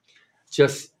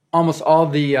 just almost all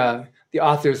the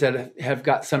authors that have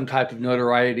got some type of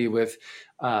notoriety with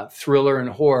thriller and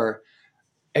horror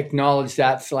acknowledge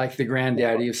that's like the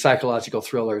granddaddy of psychological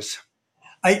thrillers.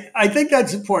 I think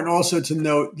that's important also to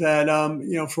note that,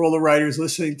 for all the writers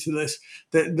listening to this,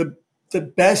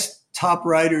 the best top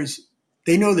writers,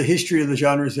 they know the history of the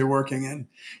genres they're working in.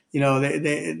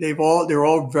 They're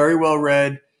all very well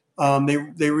read.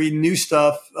 They read new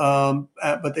stuff,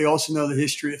 but they also know the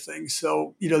history of things.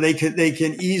 So, they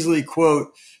can easily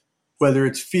quote, whether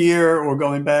it's Fear or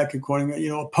going back and quoting,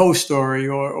 a Poe story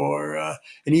or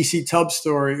an E.C. Tubbs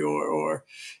story or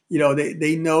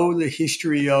they know the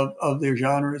history of their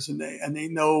genres and they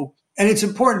know, and it's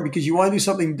important because you want to do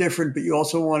something different, but you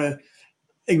also want to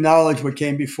acknowledge what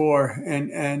came before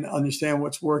and understand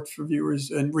what's worked for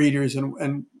viewers and readers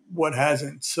and what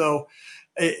hasn't. So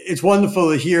it's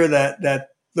wonderful to hear that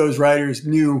those writers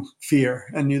knew Fear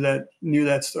and knew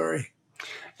that story.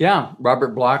 Yeah,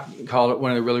 Robert Bloch called it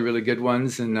one of the really, really good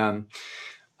ones, and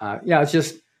it's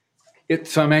just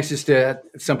so I'm anxious to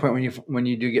at some point when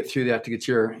you do get through that to get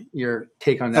your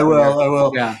take on that. I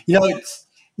will. Yeah,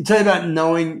 you tell you about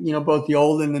knowing both the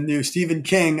old and the new. Stephen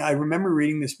King, I remember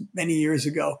reading this many years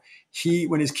ago.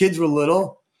 When his kids were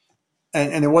little,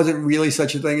 and there wasn't really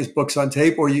such a thing as books on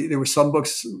tape, or there were some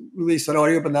books released on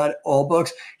audio, but not all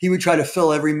books. He would try to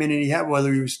fill every minute he had,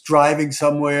 whether he was driving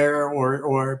somewhere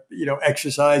or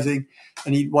exercising.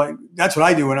 And that's what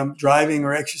I do when I'm driving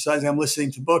or exercising. I'm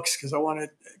listening to books because I want to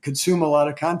consume a lot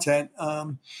of content,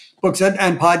 books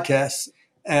and podcasts.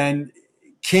 And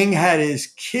King had his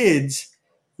kids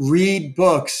read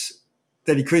books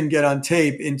that he couldn't get on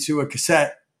tape into a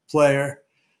cassette player.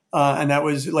 And that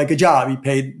was like a job. He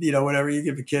paid, whatever you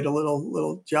give a kid, a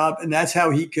little job. And that's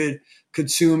how he could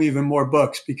consume even more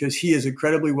books, because he is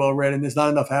incredibly well read and there's not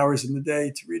enough hours in the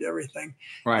day to read everything.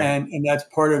 Right. And that's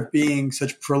part of being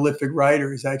such a prolific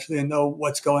writer, is actually to know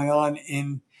what's going on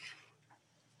in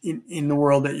the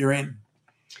world that you're in.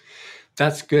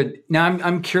 That's good. Now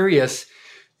I'm curious,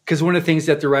 because one of the things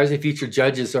that the Writers of the Future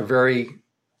judges they're very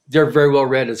well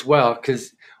read as well,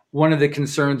 because one of the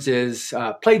concerns is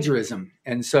plagiarism.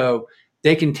 And so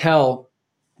they can tell,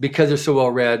 because they're so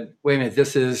well read, wait a minute,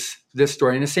 this is this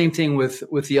story. And the same thing with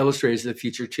the illustrators of the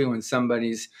future too, when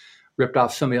somebody's ripped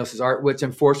off somebody else's art, which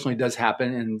unfortunately does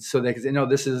happen. And so they can say, no,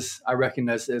 I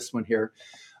recognize this one here.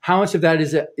 How much of that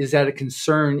is that a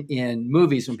concern in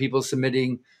movies when people are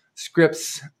submitting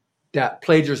scripts that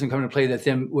plagiarism come into play that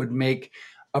then would make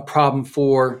a problem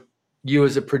for you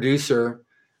as a producer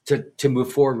to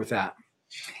move forward with that?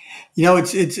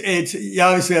 It's you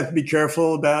obviously have to be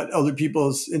careful about other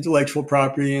people's intellectual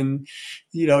property, and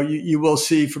you will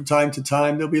see from time to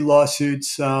time there'll be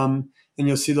lawsuits, and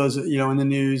you'll see those in the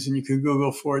news, and you can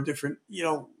Google for different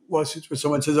lawsuits where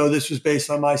someone says, oh, this was based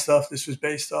on my stuff, this was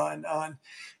based on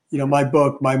my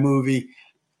book, my movie.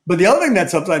 But the other thing that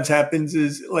sometimes happens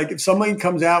is, like, if someone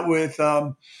comes out with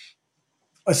a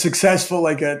successful,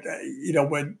 like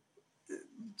when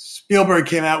Spielberg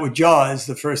came out with Jaws,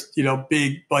 the first,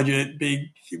 big budget, big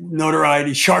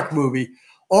notoriety shark movie.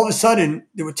 All of a sudden,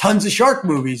 there were tons of shark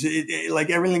movies.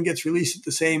 Like everything gets released at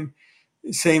the same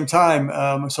time.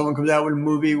 If someone comes out with a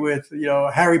movie with,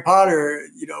 a Harry Potter,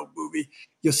 movie,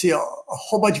 you'll see a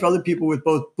whole bunch of other people with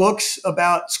both books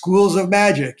about schools of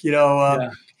magic.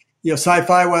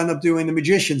 Sci-Fi wound up doing The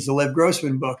Magicians, the Lev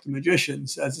Grossman book, The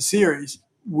Magicians, as a series.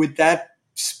 Would that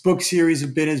book series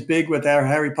have been as big without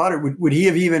Harry Potter? Would he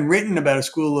have even written about a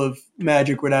school of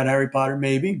magic without Harry Potter?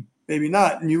 Maybe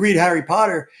not. And you read Harry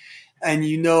Potter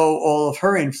and all of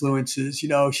her influences.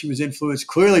 She was influenced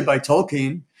clearly by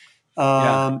Tolkien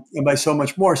and by so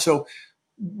much more. So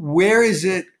where is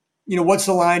it, what's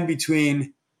the line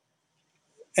between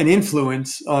an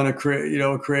influence on a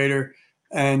creator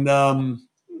and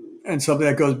something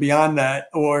that goes beyond that?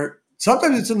 Or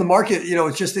sometimes it's in the market,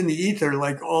 it's just in the ether.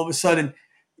 Like all of a sudden,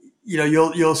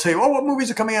 you'll say, oh, what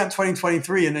movies are coming out in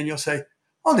 2023? And then you'll say,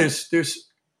 oh, there's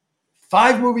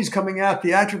 5 movies coming out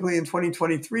theatrically in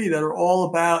 2023 that are all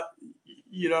about,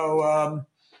 the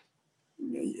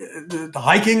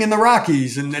hiking in the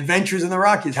Rockies and adventures in the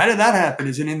Rockies. How did that happen?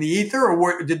 Is it in the ether,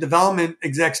 or did development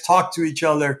execs talk to each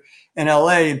other in LA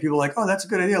and people are like, oh, that's a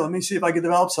good idea. Let me see if I can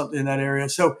develop something in that area.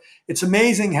 So it's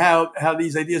amazing how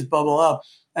these ideas bubble up.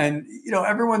 And,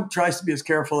 everyone tries to be as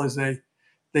careful as they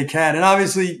can. And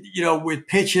obviously, with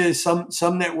pitches,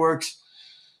 some networks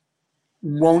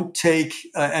won't take,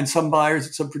 and some buyers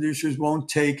and some producers won't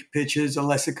take pitches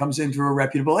unless it comes in through a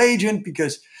reputable agent,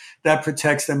 because that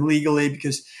protects them legally.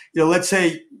 Because, let's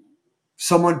say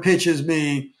someone pitches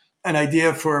me an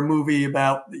idea for a movie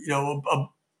about,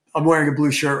 I'm wearing a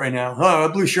blue shirt right now. Oh, a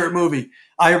blue shirt movie.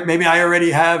 Maybe I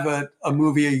already have a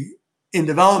movie in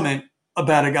development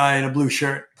about a guy in a blue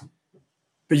shirt,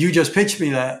 but you just pitched me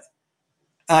that.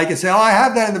 And I can say, oh, I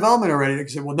have that in development already. They can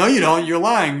say, well, no, you don't. You're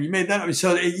lying. You made that.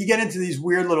 So you get into these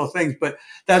weird little things, but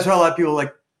that's why a lot of people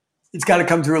it's got to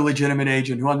come through a legitimate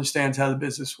agent who understands how the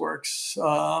business works.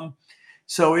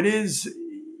 So it's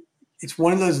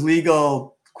one of those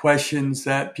legal questions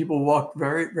that people walk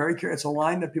very, very carefully. It's a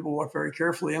line that people walk very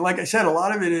carefully. And like I said, a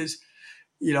lot of it is,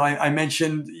 I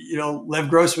mentioned, Lev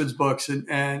Grossman's books and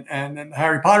the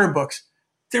Harry Potter books.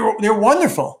 They're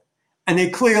wonderful. And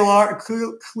they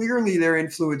clearly they're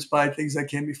influenced by things that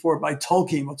came before, by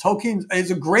Tolkien. Well, Tolkien is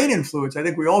a great influence. I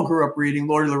think we all grew up reading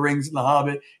Lord of the Rings and The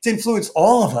Hobbit. It's influenced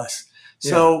all of us.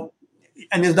 So,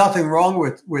 and there's nothing wrong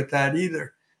with that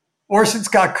either. Orson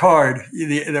Scott Card,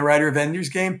 the writer of Ender's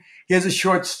Game, he has a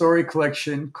short story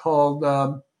collection called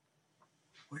I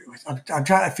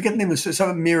forget the name of it.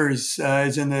 Some Mirrors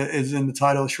is in the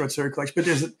title of the short story collection. But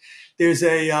there's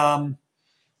a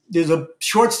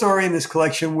short story in this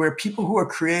collection where people who are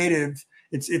creative,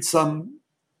 it's some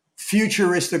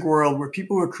futuristic world where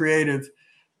people who are creative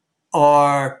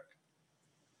are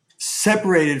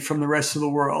separated from the rest of the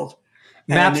world.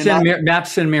 Maps and Mirror.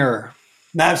 Maps and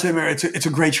Mirror. It's a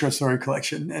great short story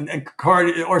collection, and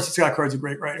Orson Scott Card's a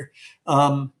great writer.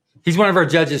 He's one of our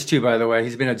judges too, by the way.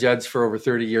 He's been a judge for over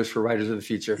 30 years for Writers of the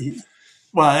Future.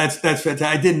 Wow, that's fantastic.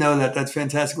 I didn't know that. That's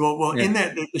fantastic. Well, in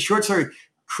that the short story,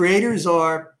 creators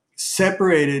are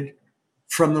separated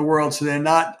from the world, so they're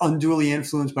not unduly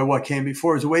influenced by what came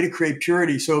before. It's a way to create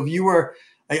purity. So if you were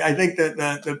I think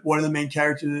that one of the main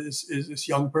characters is this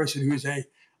young person who's a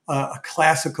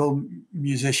classical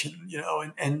musician,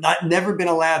 and not never been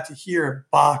allowed to hear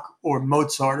Bach or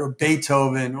Mozart or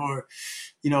Beethoven or,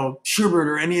 Schubert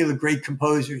or any of the great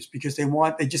composers, because they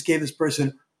just gave this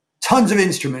person tons of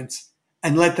instruments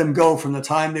and let them go from the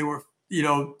time they were,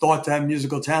 thought to have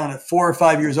musical talent. At 4 or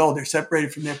 5 years old, they're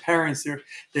separated from their parents.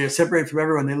 They're separated from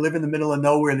everyone. They live in the middle of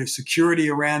nowhere. There's security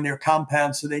around their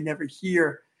compound, so they never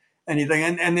hear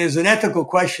anything. And there's an ethical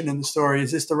question in the story.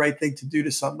 Is this the right thing to do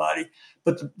to somebody?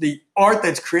 But the art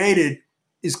that's created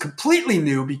is completely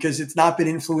new because it's not been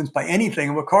influenced by anything.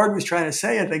 And what Card was trying to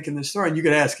say, I think, in the story, and you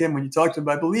could ask him when you talk to him,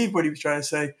 I believe what he was trying to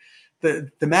say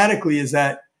thematically is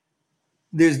that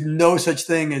there's no such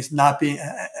thing as not being,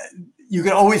 you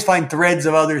can always find threads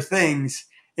of other things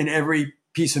in every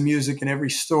piece of music and every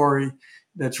story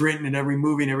that's written in every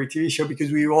movie and every TV show,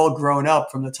 because we've all grown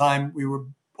up from the time we were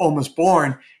almost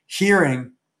born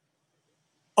hearing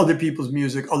other people's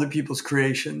music, other people's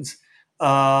creations.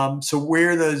 So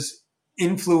where does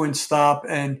influence stop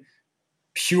and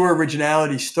pure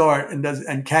originality start?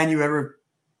 And can you ever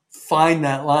find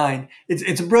that line?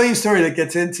 It's a brilliant story that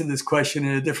gets into this question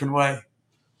in a different way.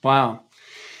 Wow.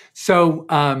 So,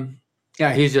 I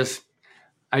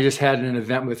just had an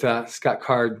event with Scott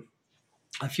Card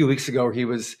a few weeks ago where he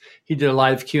did a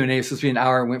live Q&A. It was supposed to be an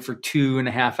hour and went for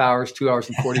 2.5 hours, 2 hours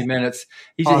and 40 minutes.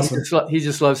 Awesome. He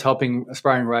just loves helping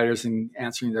aspiring writers and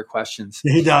answering their questions.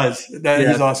 He does. That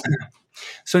is awesome.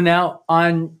 So now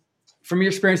from your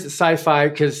experience at Sci-Fi,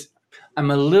 because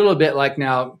I'm a little bit like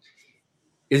now,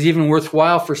 is it even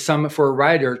worthwhile for a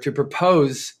writer to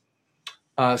propose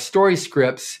story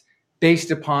scripts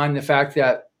based upon the fact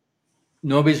that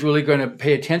nobody's really going to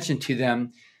pay attention to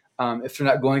them if they're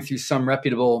not going through some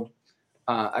reputable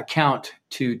account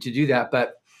to do that?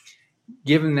 But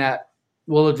given that,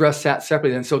 we'll address that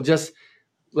separately then. So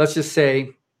let's just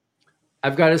say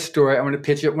I've got a story. I want to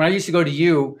pitch it. When I used to go to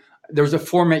you, there was a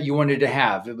format you wanted to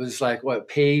have. It was like a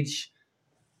page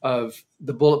of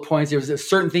the bullet points. There was a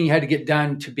certain thing you had to get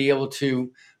done to be able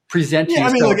to present to you.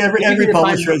 I mean, look, every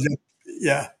publisher has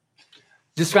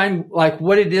just find like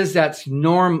what it is that's the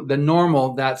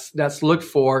normal that's looked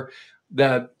for,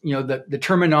 the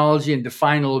terminology, and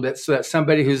define a little bit so that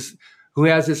somebody who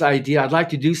has this idea, I'd like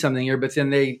to do something here, but then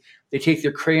they take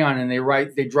their crayon and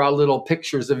they draw little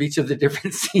pictures of each of the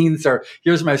different scenes, or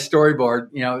here's my storyboard.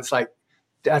 It's like,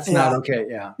 that's not okay.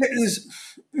 Yeah. It's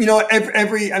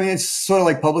sort of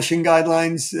like publishing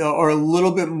guidelines are a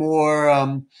little bit more,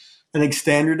 I think,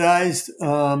 standardized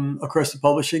across the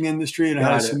publishing industry and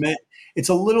how to submit. It's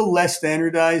a little less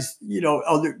standardized.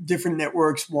 Other different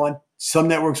networks some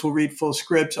networks will read full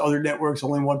scripts. Other networks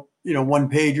only want, one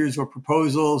pagers or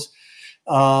proposals.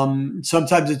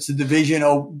 Sometimes it's a division.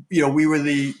 We were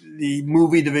the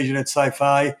movie division at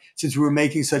Sci-Fi. Since we were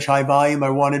making such high volume, I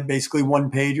wanted basically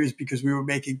one pagers because we were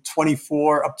making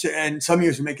 24 and some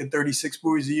years we're making 36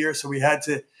 movies a year. So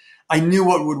I knew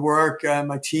what would work.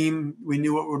 My team, we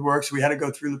knew what would work. So we had to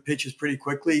go through the pitches pretty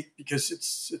quickly because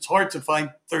it's hard to find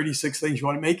 36 things you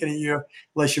want to make in a year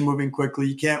unless you're moving quickly.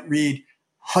 You can't read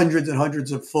hundreds and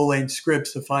hundreds of full-length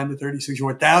scripts to find the 36,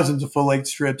 or thousands of full-length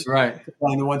strips to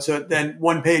find the one. So then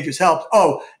one page has helped.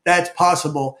 Oh, that's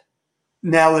possible.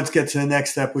 Now let's get to the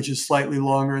next step, which is slightly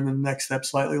longer, and then the next step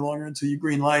slightly longer until you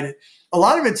green light it. A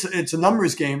lot of it's a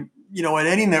numbers game. At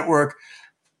any network,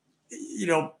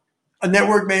 a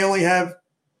network may only have,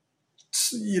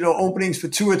 openings for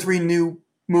 2 or 3 new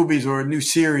movies or a new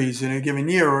series in a given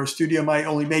year, or a studio might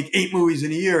only make 8 movies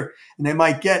in a year, and they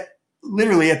might get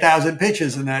literally 1,000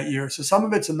 pitches in that year. So some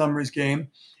of it's a numbers game.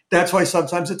 That's why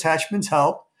sometimes attachments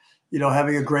help,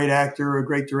 having a great actor or a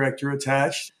great director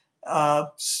attached.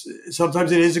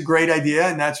 Sometimes it is a great idea,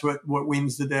 and that's what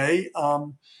wins the day.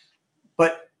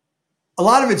 But a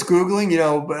lot of it's Googling,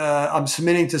 I'm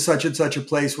submitting to such and such a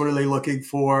place. What are they looking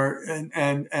for?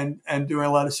 And doing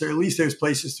a lot of, at least there's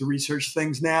places to research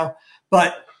things now.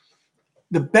 But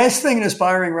the best thing an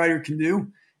aspiring writer can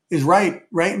do is write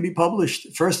and be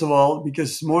published, first of all,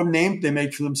 because the more name they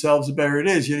make for themselves, the better it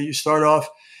is. You start off,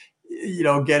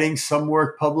 getting some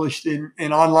work published in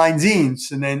online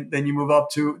zines, and then you move up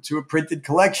to a printed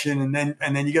collection, and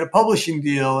then you get a publishing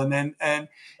deal, and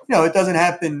it doesn't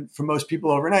happen for most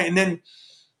people overnight. And then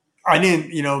I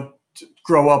didn't,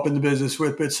 grow up in the business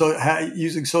with, but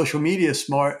using social media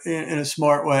in a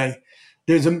smart way.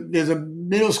 There's a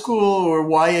middle school or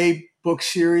YA book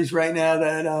series right now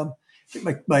that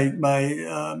my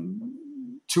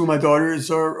 2 of my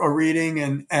daughters are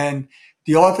reading, and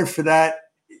the author for that,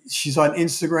 she's on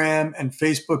Instagram and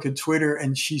Facebook and Twitter,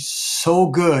 and she's so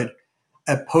good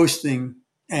at posting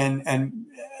and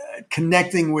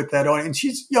connecting with that audience.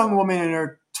 She's a young woman in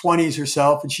her 20s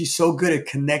herself, and she's so good at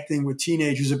connecting with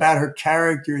teenagers about her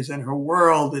characters and her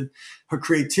world and her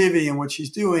creativity and what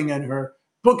she's doing and her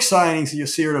book signings. You'll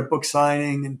see her at a book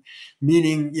signing and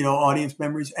meeting, audience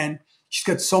members. And she's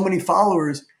got so many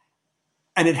followers,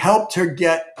 and it helped her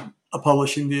get a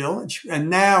publishing deal. And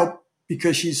now,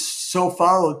 because she's so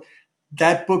followed,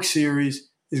 that book series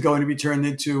is going to be turned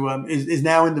into, is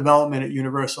now in development at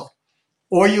Universal.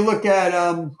 Or you look at,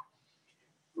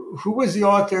 who was the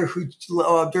author who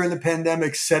during the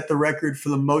pandemic set the record for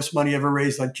the most money ever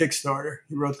raised on Kickstarter?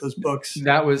 He wrote those books.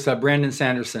 That was Brandon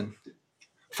Sanderson.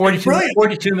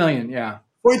 42 million, yeah.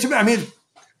 42, I mean,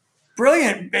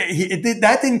 brilliant.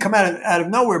 That didn't come out of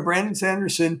nowhere. Brandon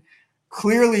Sanderson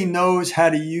clearly knows how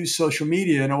to use social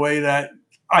media in a way that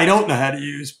I don't know how to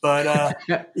use, but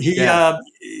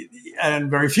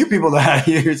and very few people know how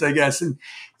to use, I guess. And,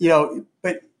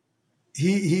 but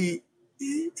he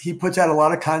puts out a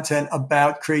lot of content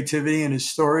about creativity and his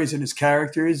stories and his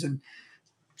characters. And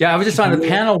I was just on a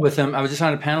panel with him.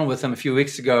 A few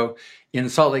weeks ago in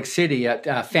Salt Lake City at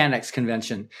FanX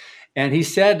convention. And he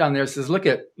said on there, says, look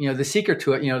at, the secret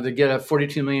to it, to get a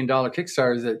 $42 million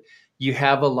Kickstarter is that you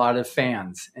have a lot of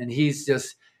fans. And he's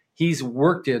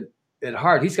worked it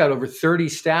hard. He's got over 30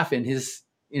 staff in his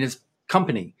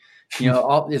company.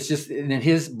 It's just in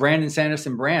his Brandon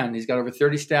Sanderson brand. He's got over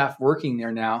 30 staff working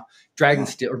there now.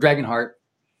 Dragonheart.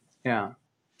 Yeah.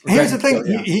 Here's the thing.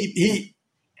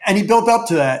 He built up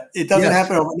to that. It doesn't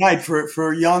happen overnight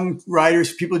for young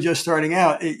writers, people just starting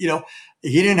out. He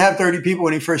didn't have 30 people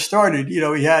when he first started. He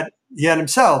had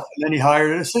himself, and then he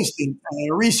hired an assistant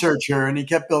and a researcher, and he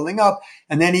kept building up.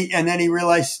 And then he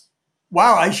realized,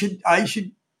 wow, I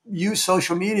should use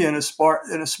social media in a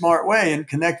smart way and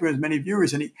connect with as many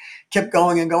viewers. And he kept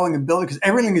going and going and building, because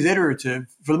everything is iterative.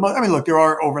 For the most, look, there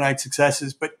are overnight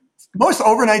successes, but most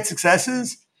overnight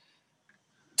successes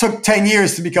took 10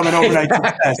 years to become an overnight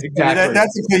success. Exactly.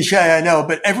 That's a cliche, I know,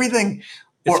 but everything,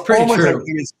 or almost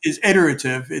everything, is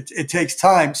iterative. It takes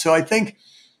time. So I think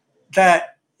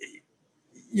that,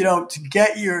 to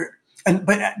get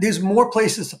but there's more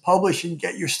places to publish and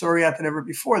get your story out than ever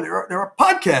before. There are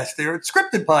podcasts, there are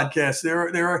scripted podcasts,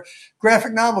 there are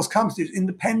graphic novels, comics, there's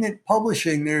independent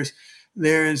publishing. There's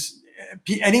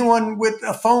anyone with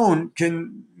a phone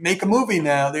can make a movie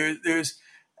now. There's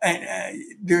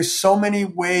so many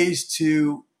ways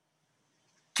to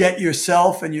get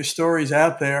yourself and your stories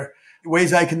out there,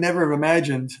 ways I could never have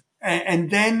imagined.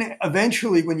 And then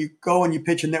eventually, when you go and you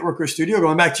pitch a network or studio,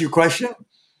 going back to your question,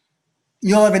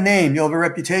 you'll have a name, you'll have a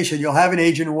reputation, you'll have an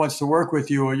agent who wants to work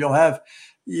with you, or you'll have,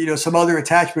 some other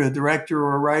attachment, a director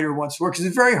or a writer who wants to work. Because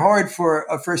it's very hard for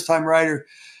a first-time writer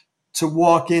to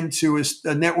walk into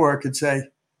a network and say,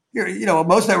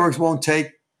 most networks won't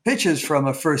take pitches from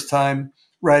a first-time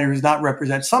writer who's not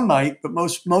represented. Some might, but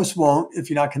most won't if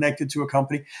you're not connected to a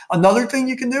company. Another thing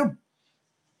you can do,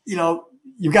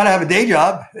 you've got to have a day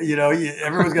job.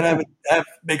 Everyone's going to have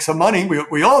make some money.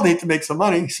 We all need to make some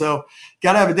money, so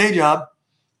got to have a day job.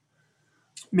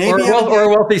 Maybe or a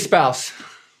wealthy spouse.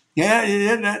 Yeah,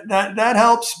 that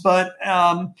helps. But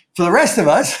for the rest of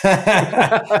us,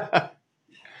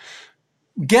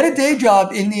 get a day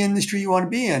job in the industry you want to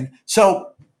be in.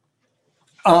 So,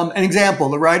 an example: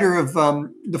 the writer of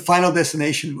the Final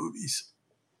Destination movies.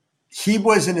 He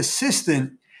was an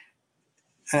assistant.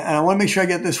 And I want to make sure I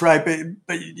get this right,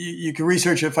 but you can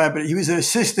research it, but he was an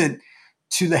assistant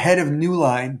to the head of New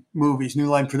Line Movies, New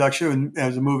Line Production, and it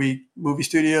was a movie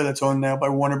studio that's owned now by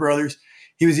Warner Brothers.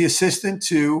 He was the assistant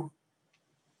to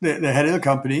the head of the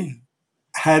company,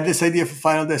 had this idea for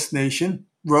Final Destination,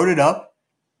 wrote it up.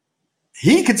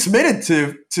 He could submit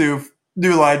it to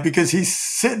New Line because he's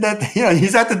sitting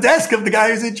he's at the desk of the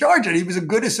guy who's in charge, and he was a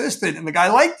good assistant, and the guy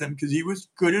liked him because he was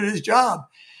good at his job.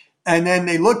 And then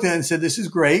they looked at it and said, "This is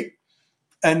great."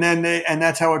 And then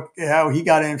that's how he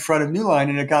got in front of New Line,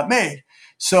 and it got made.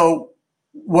 So,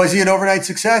 was he an overnight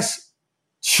success?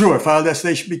 Sure. Final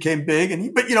Destination became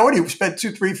big, but you know what? He spent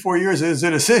 2, 3, 4 years as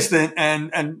an assistant,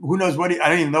 and who knows what I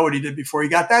don't even know what he did before he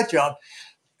got that job.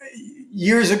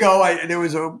 Years ago, there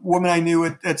was a woman I knew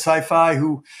at Sci-Fi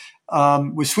who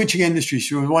was switching industries.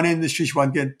 She was one industry, she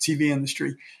wanted to get TV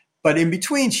industry. But in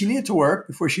between, she needed to work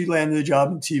before she landed a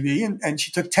job in TV, and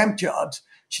she took temp jobs.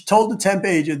 She told the temp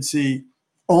agency,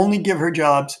 only give her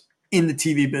jobs in the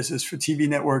TV business for TV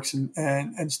networks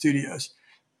and studios.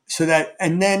 So that,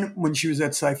 and then when she was at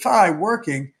Sci-Fi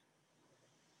working,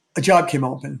 a job came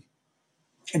open.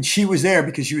 And she was there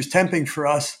because she was temping for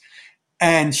us.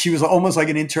 And she was almost like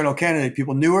an internal candidate.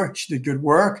 People knew her. She did good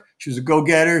work. She was a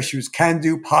go-getter. She was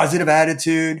can-do, positive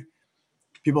attitude.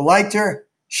 People liked her.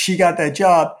 She got that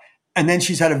job. And then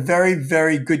she's had a very,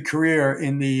 very good career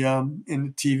in the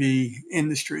TV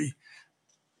industry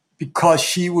because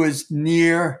she was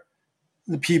near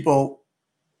the people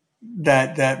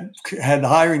that had the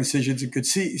hiring decisions and could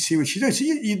see what she did. So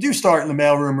you do start in the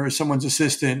mailroom or as someone's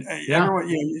assistant. Yeah.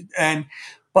 Everyone,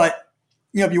 but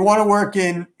if you want to work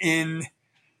in any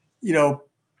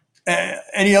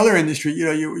other industry,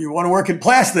 you want to work in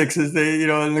plastics as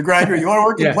in the graduate, you want to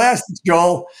work in plastics,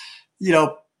 Joel,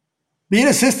 be an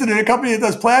assistant in a company that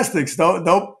does plastics.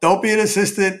 Don't be an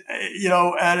assistant,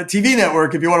 at a TV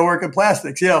network if you want to work in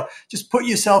plastics. Just put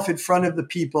yourself in front of the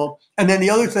people. And then the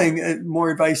other thing, more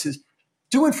advice is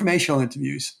do informational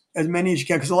interviews, as many as you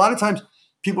can. Because a lot of times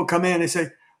people come in and they say,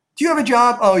 do you have a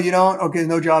job? Oh, you don't? Okay,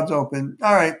 no jobs open.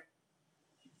 All right.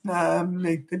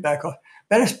 They back off.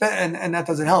 And that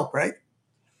doesn't help, right?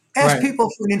 Ask people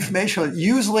for an information.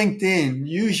 Use LinkedIn.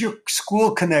 Use your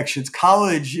school connections,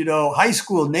 college, high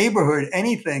school, neighborhood,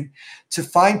 anything to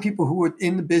find people who are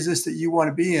in the business that you want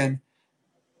to be in.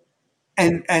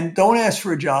 And don't ask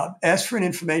for a job. Ask for an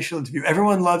informational interview.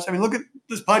 Everyone loves. Look at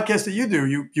this podcast that you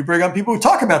do. You bring on people who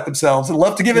talk about themselves and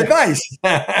love to give advice.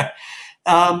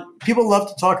 People love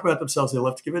to talk about themselves. They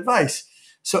love to give advice.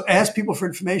 So ask people for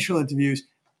informational interviews.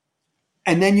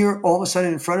 And then you're all of a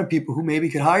sudden in front of people who maybe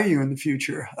could hire you in the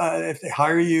future. If they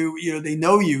hire you, they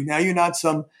know you. Now you're not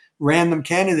some random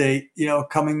candidate,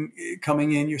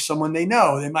 coming in. You're someone they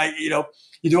know. They might, you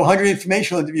do 100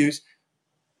 informational interviews.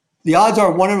 The odds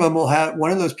are one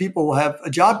of those people will have a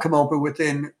job come open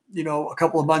within, a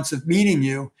couple of months of meeting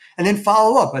you, and then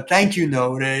follow up a thank you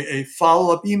note, a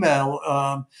follow up email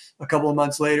a couple of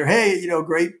months later. Hey,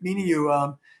 great meeting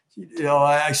you.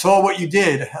 I saw what you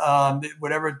did,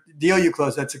 whatever deal you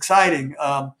closed. That's exciting.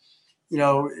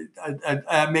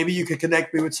 Maybe you could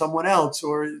connect me with someone else,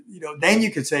 or, then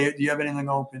you could say, do you have anything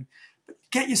open? But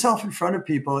get yourself in front of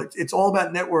people. It's all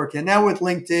about networking. And now with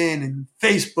LinkedIn and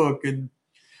Facebook and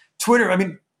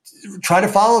Twitter, try to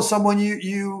follow someone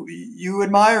you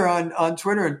admire on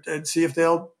Twitter and see if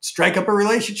they'll strike up a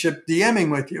relationship,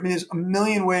 DMing with you. There's a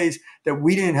million ways that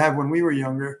we didn't have when we were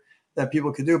younger that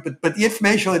people could do. But the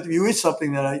informational interview is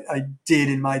something that I did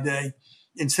in my day.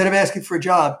 Instead of asking for a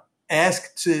job,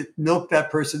 ask to milk that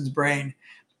person's brain.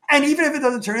 And even if it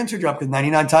doesn't turn into a job, because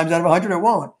 99 times out of 100 it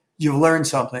won't, you've learned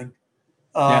something.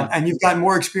 And you've gotten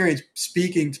more experience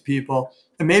speaking to people.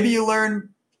 And maybe you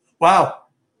learn, wow,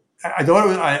 I thought it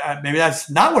was, maybe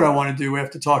that's not what I want to do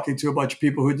after talking to a bunch of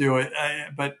people who do it.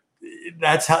 But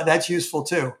that's useful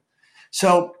too.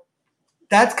 So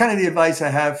that's kind of the advice I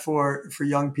have for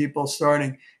young people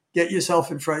starting. Get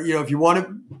yourself in front. If you want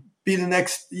to be the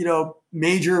next,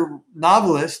 major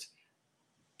novelist,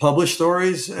 publish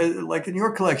stories like in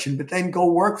your collection, but then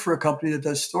go work for a company that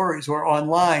does stories or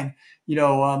online.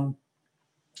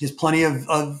 There's plenty of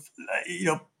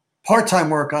part-time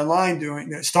work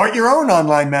online start your own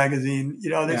online magazine.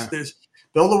 There's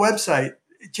build a website.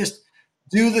 Just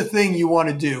do the thing you want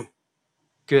to do.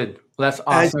 Good. Well, that's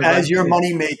awesome. As your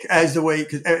money as the way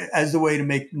to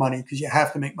make money, because you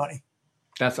have to make money.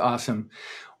 That's awesome.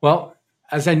 Well,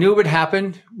 as I knew it would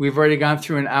happen, we've already gone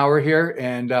through an hour here,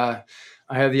 and I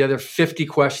have the other 50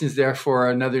 questions there for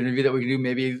another interview that we can do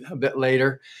maybe a bit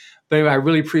later. But anyway, I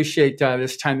really appreciate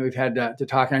this time that we've had to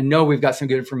talk. And I know we've got some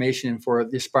good information for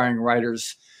the aspiring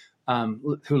writers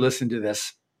who listen to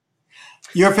this.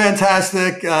 You're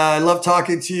fantastic. I love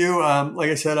talking to you.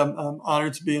 Like I said, I'm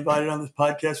honored to be invited on this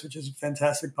podcast, which is a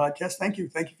fantastic podcast. Thank you.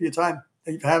 Thank you for your time.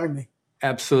 Thank you for having me.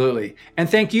 Absolutely. And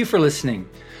thank you for listening.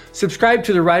 Subscribe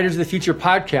to the Writers of the Future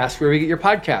podcast wherever you get your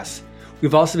podcasts.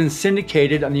 We've also been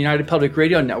syndicated on the United Public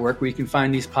Radio Network, where you can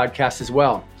find these podcasts as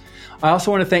well. I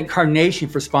also want to thank Carnation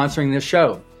for sponsoring this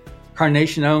show.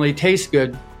 Carnation not only tastes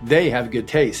good, they have good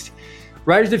taste.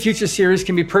 Writers of the Future series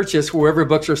can be purchased wherever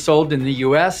books are sold in the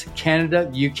US, Canada,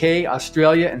 UK,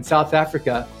 Australia, and South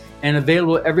Africa, and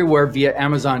available everywhere via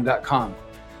Amazon.com.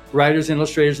 Writers and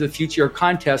Illustrators of the Future are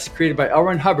contests created by L.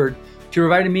 Ron Hubbard to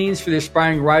provide a means for the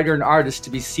aspiring writer and artist to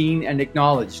be seen and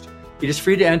acknowledged. It is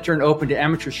free to enter and open to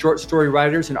amateur short story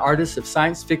writers and artists of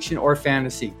science fiction or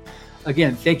fantasy.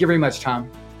 Again, thank you very much, Tom.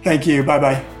 Thank you.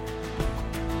 Bye-bye.